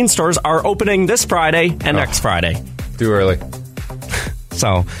Halloween stores, are opening this Friday and next Friday. Too early.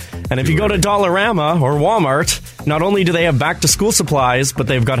 So, and if you go to Dollarama or Walmart, not only do they have back-to-school supplies, but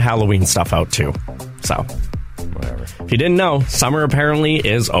they've got Halloween stuff out too. So, whatever. If you didn't know, summer apparently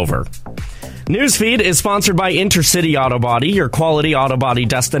is over. Newsfeed is sponsored by Intercity Auto Body, your quality auto body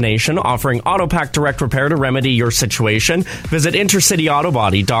destination, offering Autopack Direct Repair to remedy your situation. Visit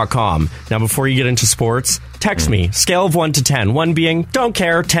intercityautobody.com. Now, before you get into sports, text me. Scale of 1 to 10. 1 being don't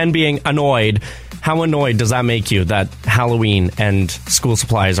care, 10 being annoyed. How annoyed does that make you that Halloween and school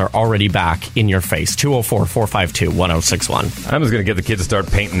supplies are already back in your face? 204-452-1061. I'm just going to get the kids to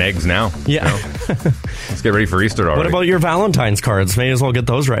start painting eggs now. Yeah. Let's get ready for Easter already. What about your Valentine's cards? May as well get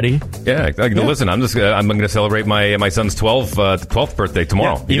those ready. Yeah. Listen, I'm going to celebrate my son's 12th birthday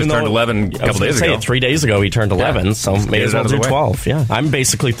tomorrow. Yeah, he just turned 11 a couple days ago. 3 days ago he turned 11, so may as well do 12. Yeah. I'm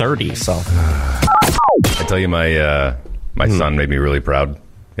basically 30, so. I tell you, my son made me really proud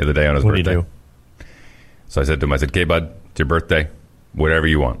the other day on his birthday. What did you do? So I said to him, okay, bud, it's your birthday. Whatever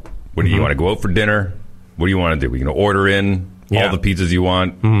you want. What do you want to go out for dinner? What do you want to do? We can order in all the pizzas you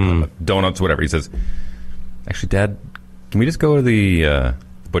want, donuts, whatever. He says, actually, Dad, can we just go to the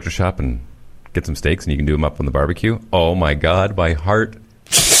butcher shop and get some steaks and you can do them up on the barbecue? Oh, my God, my heart.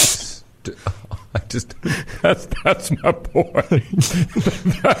 That's my boy.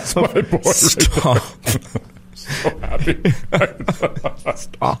 That's my boy. Stop. So happy.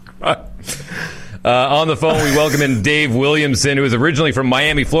 Stop. On the phone, we welcome in Dave Williamson, who is originally from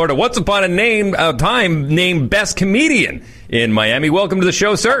Miami, Florida. Once upon a time named Best Comedian in Miami. Welcome to the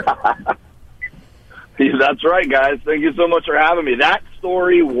show, sir. That's right, guys. Thank you so much for having me. That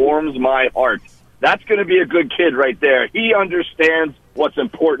story warms my heart. That's going to be a good kid right there. He understands what's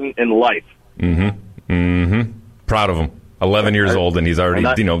important in life. Proud of him. 11 years old, and he's already,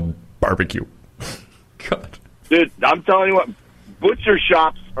 barbecue. God. Dude, I'm telling you what, butcher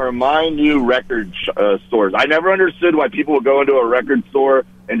shops are my new record stores. I never understood why people would go into a record store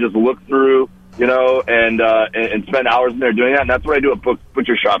and just look through, and spend hours in there doing that. And that's what I do at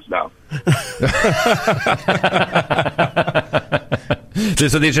butcher shops now.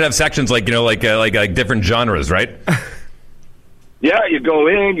 So they should have sections like different genres, right? Yeah, you go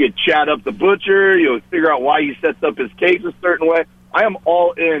in, you chat up the butcher, you figure out why he sets up his case a certain way. I am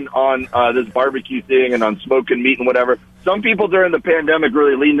all in on this barbecue thing and on smoking meat and whatever. Some people during the pandemic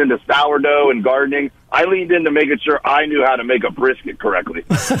really leaned into sourdough and gardening. I leaned into making sure I knew how to make a brisket correctly.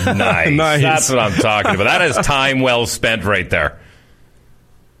 Nice. That's what I'm talking about. That is time well spent right there.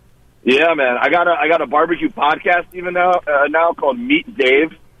 Yeah, man. I got a barbecue podcast even now called Meet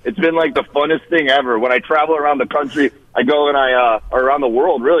Dave. It's been like the funnest thing ever. When I travel around the country, I go and or around the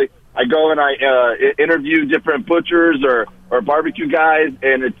world, really. I go and I interview different butchers or barbecue guys,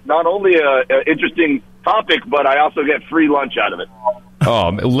 and it's not only an interesting topic, but I also get free lunch out of it. Oh,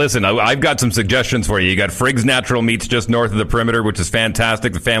 listen, I've got some suggestions for you. You got Frigg's Natural Meats just north of the perimeter, which is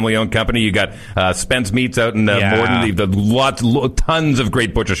fantastic, the family-owned company. You got Spence Meats out in Morden. Tons of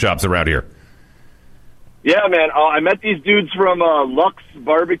great butcher shops around here. Yeah, man. I met these dudes from Lux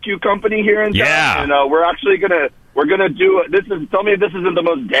Barbecue Company here in town, and we're actually we're gonna do this. Tell me if this isn't the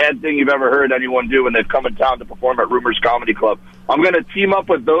most dad thing you've ever heard anyone do when they've come in town to perform at Rumors Comedy Club. I'm gonna team up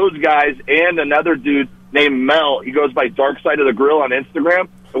with those guys and another dude named Mel. He goes by Dark Side of the Grill on Instagram.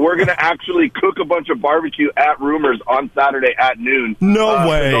 And we're gonna actually cook a bunch of barbecue at Rumors on Saturday at noon. No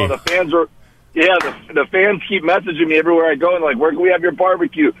way. So the fans are. Yeah, the fans keep messaging me everywhere I go and like, where can we have your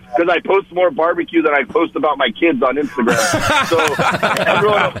barbecue? Because I post more barbecue than I post about my kids on Instagram. So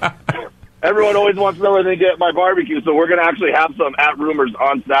everyone always wants to know where they get my barbecue. So we're going to actually have some at Rumors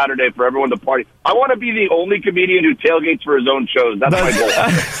on Saturday for everyone to party. I want to be the only comedian who tailgates for his own shows. That's my goal.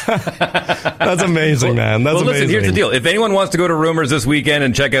 That's amazing, man. That's amazing. Listen, here's the deal. If anyone wants to go to Rumors this weekend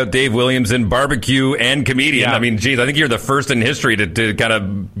and check out Dave Williamson, barbecue and comedian, I mean, geez, I think you're the first in history to kind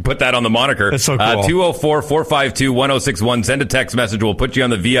of put that on the moniker. That's so cool. 204-452-1061. Send a text message. We'll put you on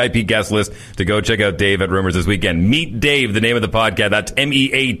the VIP guest list to go check out Dave at Rumors this weekend. Meet Dave, the name of the podcast. That's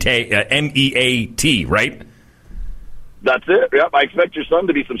MEAT, right? That's it. Yep. I expect your son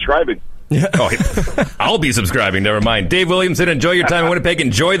to be subscribing. Yeah. I'll be subscribing. Never mind. Dave Williamson, enjoy your time in Winnipeg.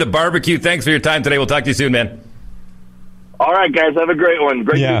 Enjoy the barbecue. Thanks for your time today. We'll talk to you soon, man. All right, guys. Have a great one.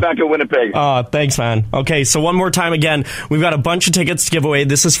 Great to be back in Winnipeg. Thanks, man. Okay, so one more time again, we've got a bunch of tickets to give away.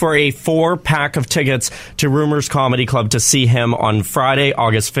 This is for a 4-pack of tickets to Rumors Comedy Club to see him on Friday,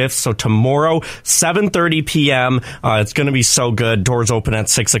 August 5th. So tomorrow, 7:30 p.m. It's going to be so good. Doors open at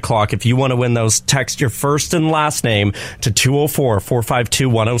 6 o'clock. If you want to win those, text your first and last name to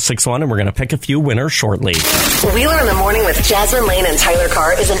 204-452-1061, and we're going to pick a few winners shortly. Wheeler in the Morning with Jasmine Lane and Tyler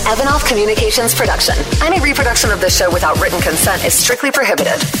Carr is an Evanoff Communications production. Any reproduction of this show without written consent is strictly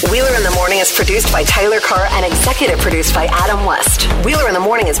prohibited. Wheeler in the Morning is produced by Tyler Carr and executive produced by Adam West. Wheeler in the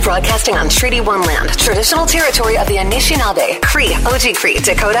Morning is broadcasting on Treaty 1 land, traditional territory of the Anishinaabe, Cree, Oji Cree,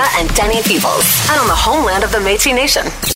 Dakota, and Dene peoples, and on the homeland of the Métis Nation.